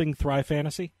developing Thrive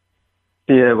Fantasy?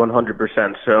 Yeah,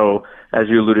 100%. So, as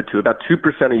you alluded to, about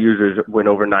 2% of users win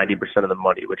over 90% of the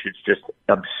money, which is just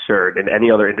absurd. In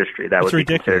any other industry, that would be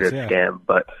considered a scam.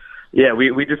 But, yeah,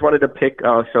 we just wanted to pick.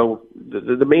 So,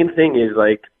 the main thing is,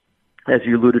 like, as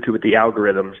you alluded to with the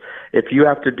algorithms, if you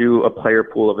have to do a player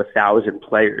pool of 1,000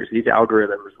 players, these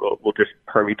algorithms will just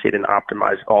permutate and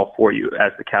optimize all for you.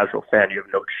 As the casual fan, you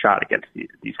have no shot against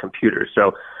these computers.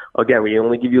 So, again, we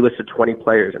only give you a list of 20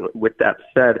 players. And with that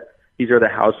said, these are the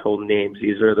household names.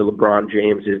 These are the LeBron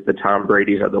Jameses, the Tom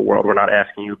Brady's of the world. We're not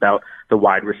asking you about the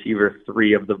wide receiver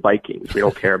 3 of the Vikings. We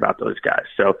don't care about those guys.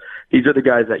 So these are the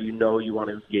guys that you know you want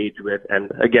to engage with.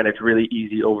 And, again, it's really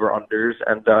easy over-unders,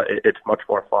 and it's much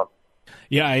more fun.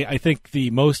 Yeah, I think the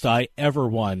most I ever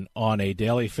won on a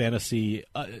daily fantasy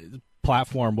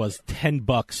platform was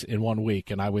 $10 in 1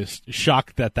 week, and I was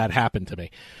shocked that happened to me.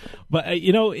 But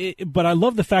but I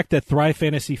love the fact that Thrive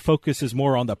Fantasy focuses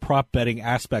more on the prop betting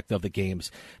aspect of the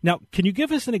games. Now, can you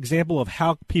give us an example of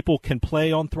how people can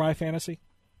play on Thrive Fantasy?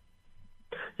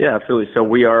 Yeah, absolutely. So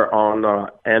we are on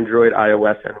Android,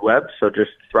 iOS, and web. So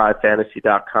just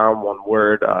thrivefantasy.com, one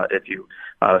word. If you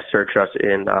search us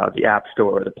in the App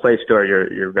Store or the Play Store,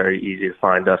 you're very easy to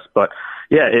find us. But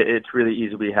yeah, it's really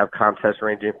easy. We have contests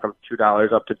ranging from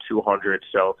 $2 up to $200.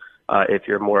 So if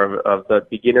you're more of the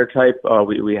beginner type,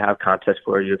 we have contests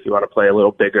for you. If you want to play a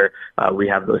little bigger, we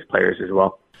have those players as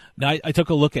well. Now, I took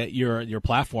a look at your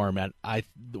platform, and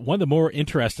one of the more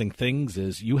interesting things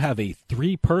is you have a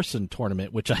 3-person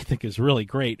tournament, which I think is really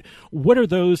great. What are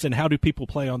those, and how do people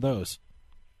play on those?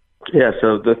 Yeah,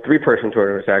 so the 3-person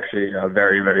tournament is actually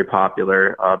very, very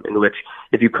popular, in which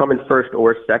if you come in first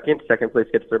or second place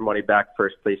gets their money back,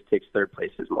 first place takes third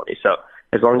place's money. So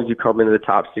as long as you come into the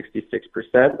top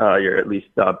 66%, you're at least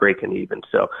breaking even.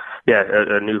 So, yeah,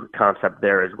 a new concept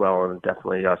there as well, and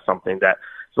definitely something that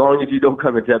as long as you don't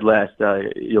come in dead last,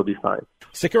 you'll be fine.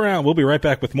 Stick around. We'll be right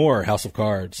back with more House of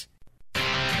Cards.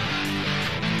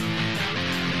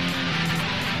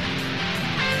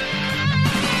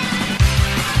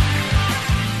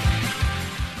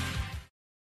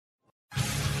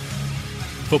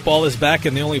 Football is back,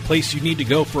 and the only place you need to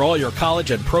go for all your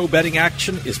college and pro betting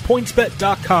action is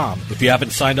PointsBet.com. If you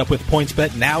haven't signed up with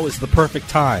PointsBet, now is the perfect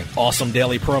time. Awesome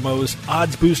daily promos,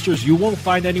 odds boosters you won't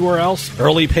find anywhere else,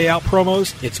 early payout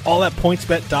promos, it's all at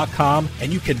PointsBet.com,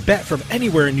 and you can bet from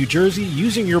anywhere in New Jersey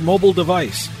using your mobile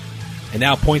device. And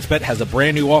now PointsBet has a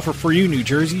brand new offer for you, New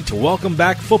Jersey, to welcome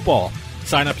back football.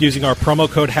 Sign up using our promo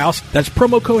code HOUSE. That's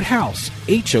promo code HOUSE,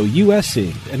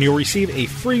 HOUSE, and you'll receive a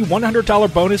free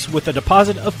 $100 bonus with a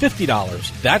deposit of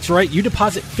 $50. That's right, you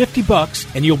deposit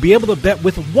 $50 and you'll be able to bet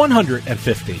with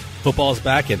 $150. Football's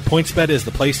back and PointsBet is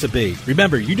the place to be.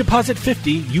 Remember, you deposit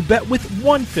 $50, you bet with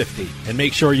 $150. And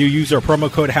make sure you use our promo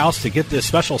code HOUSE to get this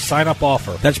special sign-up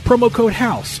offer. That's promo code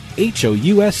HOUSE,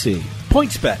 HOUSE.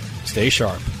 PointsBet. Stay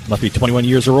sharp. Must be 21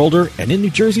 years or older and in New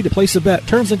Jersey to place a bet.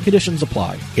 Terms and conditions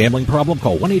apply. Gambling problem?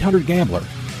 Call 1-800-GAMBLER.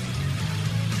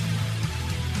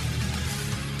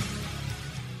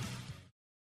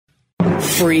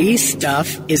 Free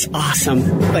stuff is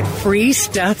awesome, but free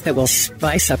stuff that will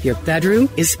spice up your bedroom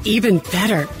is even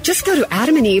better. Just go to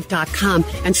adamandeve.com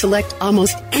and select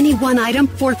almost any one item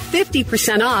for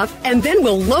 50% off, and then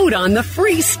we'll load on the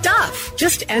free stuff.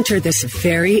 Just enter this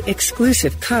very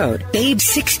exclusive code,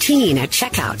 BABE16 at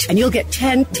checkout, and you'll get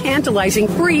 10 tantalizing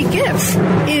free gifts,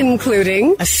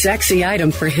 including a sexy item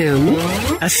for him,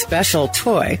 a special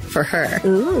toy for her,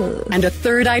 and a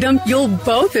third item you'll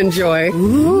both enjoy,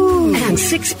 and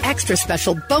 6 extra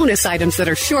special bonus items that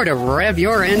are sure to rev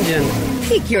your engine,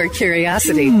 pique your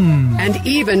curiosity, and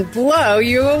even blow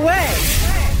you away.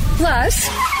 Plus,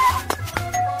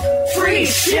 free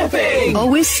shipping!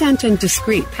 Always sent in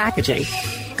discreet packaging.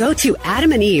 Go to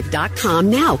adamandeve.com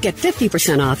now. Get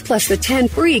 50% off plus the 10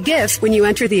 free gifts when you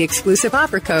enter the exclusive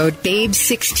offer code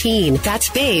BABE16. That's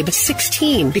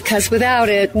BABE16, because without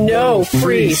it, no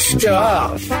free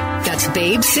stuff. That's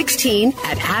BABE16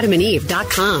 at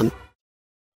adamandeve.com.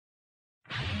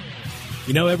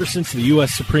 You know, ever since the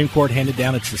U.S. Supreme Court handed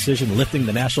down its decision lifting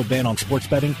the national ban on sports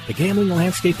betting, the gambling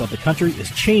landscape of the country is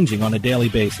changing on a daily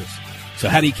basis. So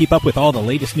how do you keep up with all the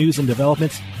latest news and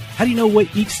developments? How do you know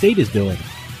what each state is doing?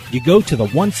 You go to the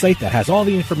one site that has all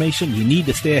the information you need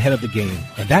to stay ahead of the game,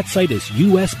 and that site is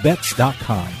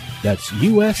usbets.com. That's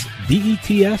usbets.com.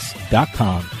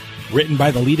 Written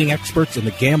by the leading experts in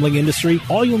the gambling industry,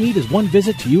 all you'll need is one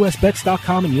visit to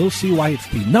usbets.com and you'll see why it's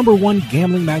the #1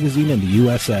 gambling magazine in the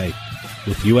USA.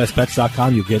 With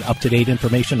usbets.com, you'll get up-to-date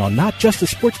information on not just the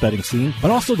sports betting scene,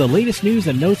 but also the latest news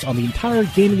and notes on the entire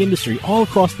gaming industry all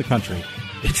across the country.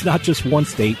 It's not just one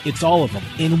state, it's all of them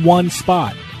in one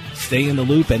spot. Stay in the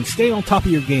loop and stay on top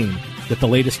of your game. Get the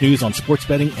latest news on sports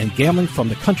betting and gambling from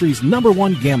the country's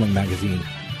 #1 gambling magazine.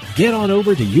 Get on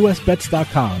over to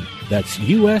usbets.com. That's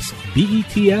usbets.com.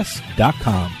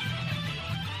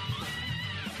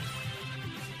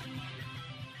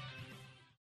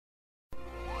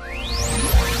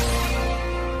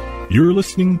 You're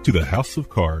listening to the House of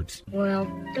Cards. Well,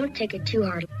 don't take it too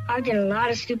hard. I've done a lot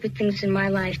of stupid things in my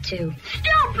life, too.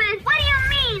 Stupid? What do you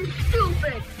mean,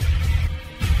 stupid?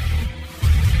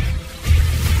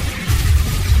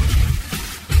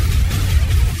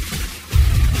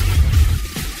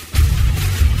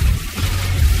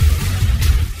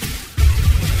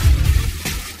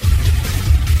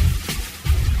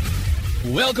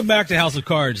 Welcome back to House of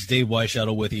Cards. Dave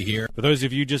Weishuttle with you here. For those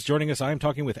of you just joining us, I am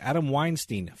talking with Adam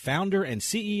Weinstein, founder and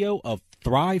CEO of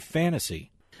Thrive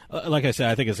Fantasy. Like I said,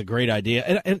 I think it's a great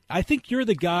idea. And I think you're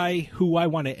the guy who I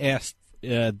want to ask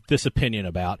this opinion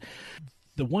about.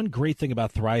 The one great thing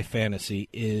about Thrive Fantasy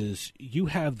is you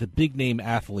have the big-name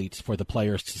athletes for the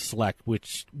players to select,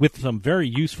 which with some very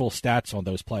useful stats on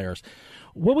those players.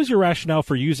 What was your rationale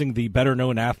for using the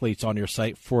better-known athletes on your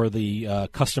site for the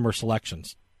customer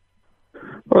selections?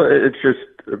 Well, it's just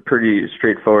pretty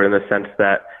straightforward in the sense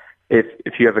that if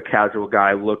you have a casual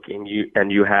guy looking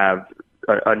and you have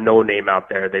a no name out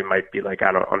there, they might be like,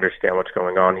 I don't understand what's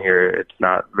going on here. It's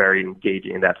not very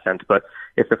engaging in that sense. But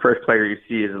if the first player you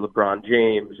see is LeBron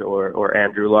James or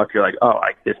Andrew Luck, you're like, oh,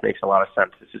 this makes a lot of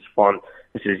sense. This is fun.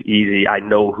 This is easy. I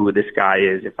know who this guy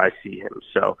is if I see him.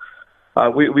 So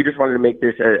we just wanted to make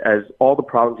this as all the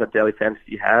problems that Daily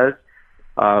Fantasy has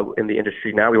in the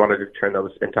industry now, we wanted to turn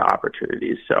those into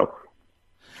opportunities. So,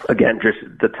 again, just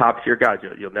the top tier guys,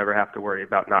 you'll never have to worry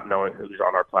about not knowing who's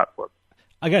on our platform.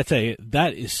 I got to tell you,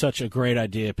 that is such a great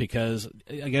idea because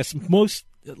I guess most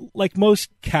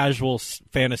casual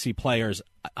fantasy players,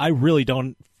 I really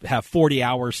don't have 40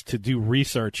 hours to do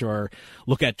research or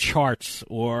look at charts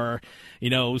or,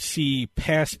 see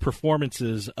past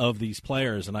performances of these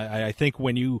players. And I think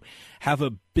when you have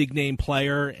a big name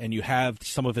player and you have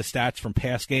some of his stats from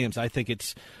past games, I think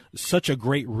it's such a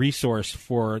great resource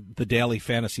for the daily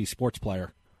fantasy sports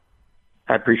player.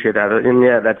 I appreciate that. And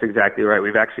yeah, that's exactly right.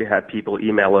 We've actually had people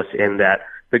email us in that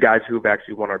the guys who've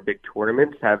actually won our big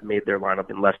tournaments have made their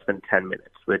lineup in less than 10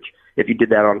 minutes, which if you did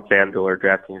that on FanDuel or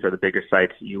DraftKings or the bigger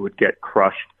sites, you would get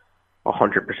crushed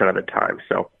 100% of the time.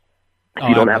 So if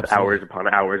you don't have hours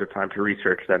upon hours of time to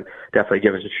research, then definitely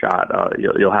give us a shot.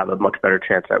 You'll have a much better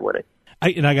chance at winning.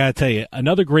 I got to tell you,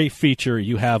 another great feature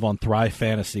you have on Thrive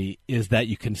Fantasy is that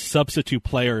you can substitute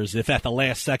players if at the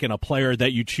last second a player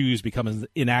that you choose becomes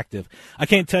inactive. I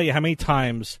can't tell you how many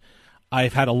times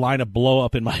I've had a lineup blow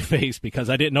up in my face because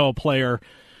I didn't know a player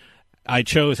I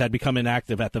chose had become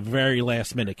inactive at the very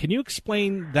last minute. Can you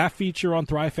explain that feature on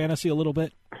Thrive Fantasy a little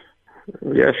bit?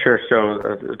 Yeah, sure. So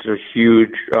it's a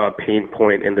huge pain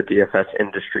point in the DFS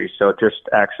industry. So just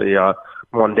actually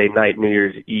Monday night, New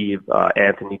Year's Eve,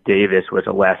 Anthony Davis was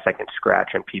a last-second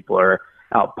scratch, and people are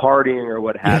out partying or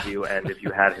what have you, and if you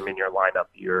had him in your lineup,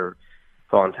 you're,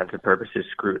 for all intents and purposes,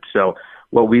 screwed. So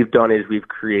what we've done is we've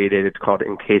created, it's called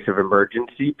In Case of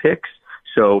Emergency picks.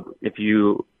 So if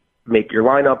you make your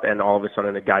lineup and all of a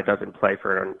sudden a guy doesn't play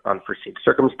for an unforeseen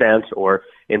circumstance, or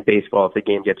in baseball, if the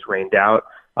game gets rained out,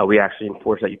 we actually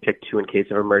enforce that you pick 2 in case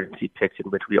of emergency picks,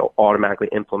 in which we automatically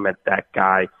implement that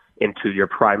guy into your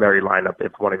primary lineup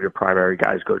if one of your primary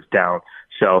guys goes down.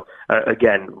 So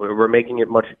again, we're making it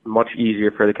much easier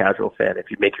for the casual fan.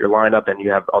 If you make your lineup and you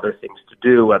have other things to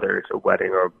do, whether it's a wedding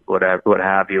or whatever, what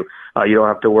have you, you don't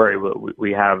have to worry.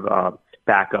 We have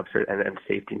backups and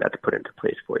safety net to put into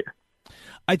place for you.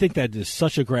 I think that is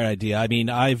such a great idea. I mean,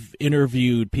 I've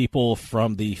interviewed people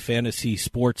from the fantasy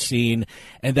sports scene,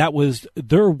 and that was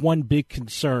their one big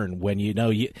concern when,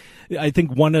 I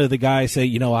think one of the guys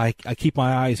say, I keep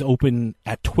my eyes open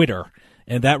at Twitter,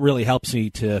 and that really helps me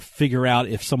to figure out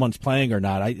if someone's playing or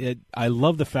not. I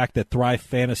love the fact that Thrive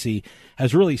Fantasy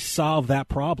has really solved that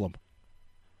problem.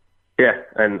 Yeah,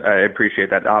 and I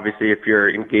appreciate that. Obviously, if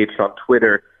you're engaged on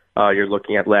Twitter, you're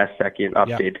looking at last-second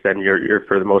updates, then you're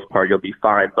for the most part, you'll be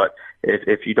fine. But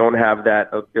if you don't have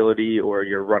that ability or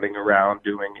you're running around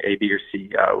doing A, B, or C,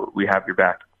 we have your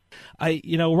back.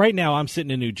 Right now I'm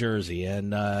sitting in New Jersey,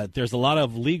 and there's a lot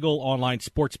of legal online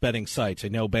sports betting sites. I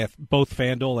know both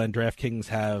FanDuel and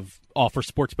DraftKings offer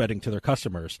sports betting to their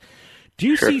customers. Do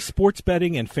you see sports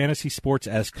betting and fantasy sports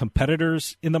as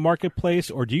competitors in the marketplace,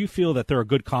 or do you feel that they're a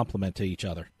good complement to each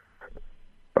other?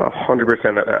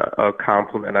 100% a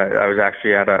compliment. I was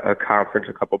actually at a conference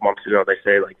a couple months ago. They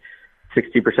say like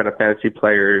 60% of fantasy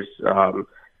players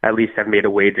at least have made a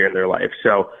wager in their life.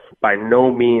 So by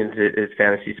no means is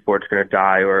fantasy sports going to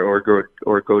die or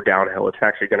go downhill. It's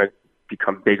actually going to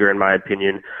become bigger, in my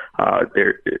opinion.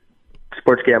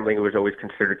 Sports gambling was always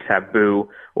considered taboo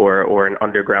or an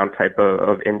underground type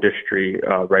of industry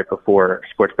right before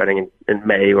sports betting in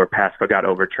May or PASPA got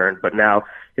overturned. But now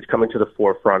it's coming to the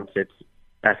forefront. It's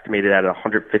estimated at a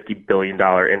 $150 billion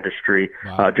industry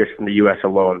just in the U.S.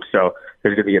 alone. So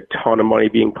there's going to be a ton of money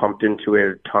being pumped into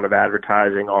it, a ton of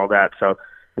advertising, all that. So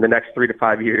in the next 3 to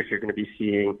 5 years, you're going to be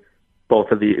seeing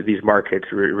both of these markets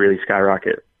really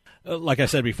skyrocket. Like I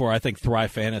said before, I think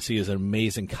Thrive Fantasy is an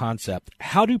amazing concept.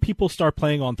 How do people start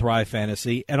playing on Thrive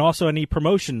Fantasy, and also any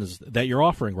promotions that you're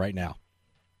offering right now?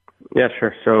 Yeah,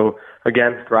 sure. So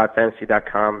again,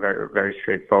 thrivefantasy.com, very, very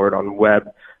straightforward on web.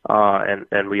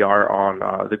 And we are on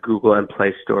the Google and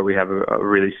Play Store. We have a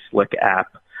really slick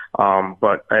app.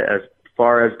 But as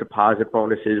far as deposit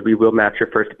bonuses, we will match your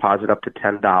first deposit up to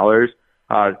 $10.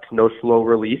 It's no slow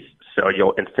release, so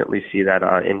you'll instantly see that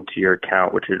into your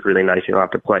account, which is really nice. You don't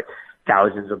have to play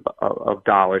thousands of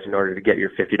dollars in order to get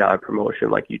your $50 promotion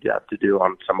like you'd have to do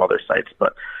on some other sites.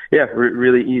 But yeah,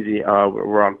 really easy.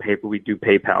 We're on paper. We do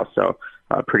PayPal, so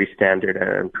pretty standard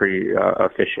and pretty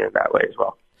efficient in that way as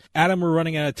well. Adam, we're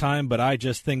running out of time, but I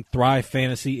just think Thrive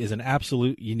Fantasy is an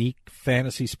absolute unique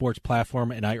fantasy sports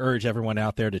platform, and I urge everyone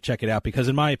out there to check it out because,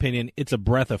 in my opinion, it's a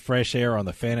breath of fresh air on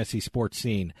the fantasy sports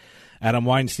scene. Adam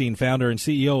Weinstein, founder and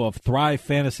CEO of Thrive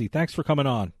Fantasy, thanks for coming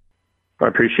on. I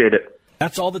appreciate it.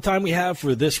 That's all the time we have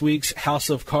for this week's House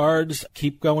of Cards.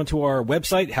 Keep going to our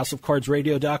website,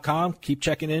 houseofcardsradio.com. Keep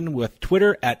checking in with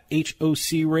Twitter at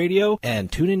HOC Radio,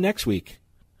 and tune in next week.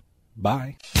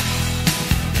 Bye.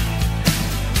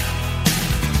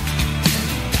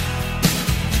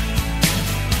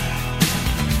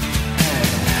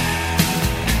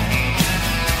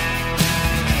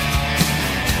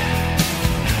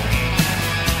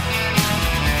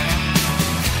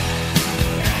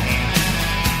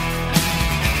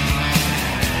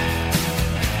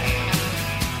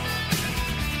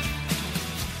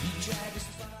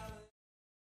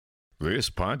 This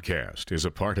podcast is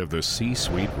a part of the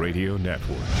C-Suite Radio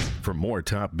Network. For more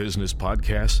top business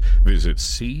podcasts, visit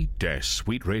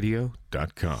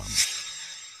c-suiteradio.com.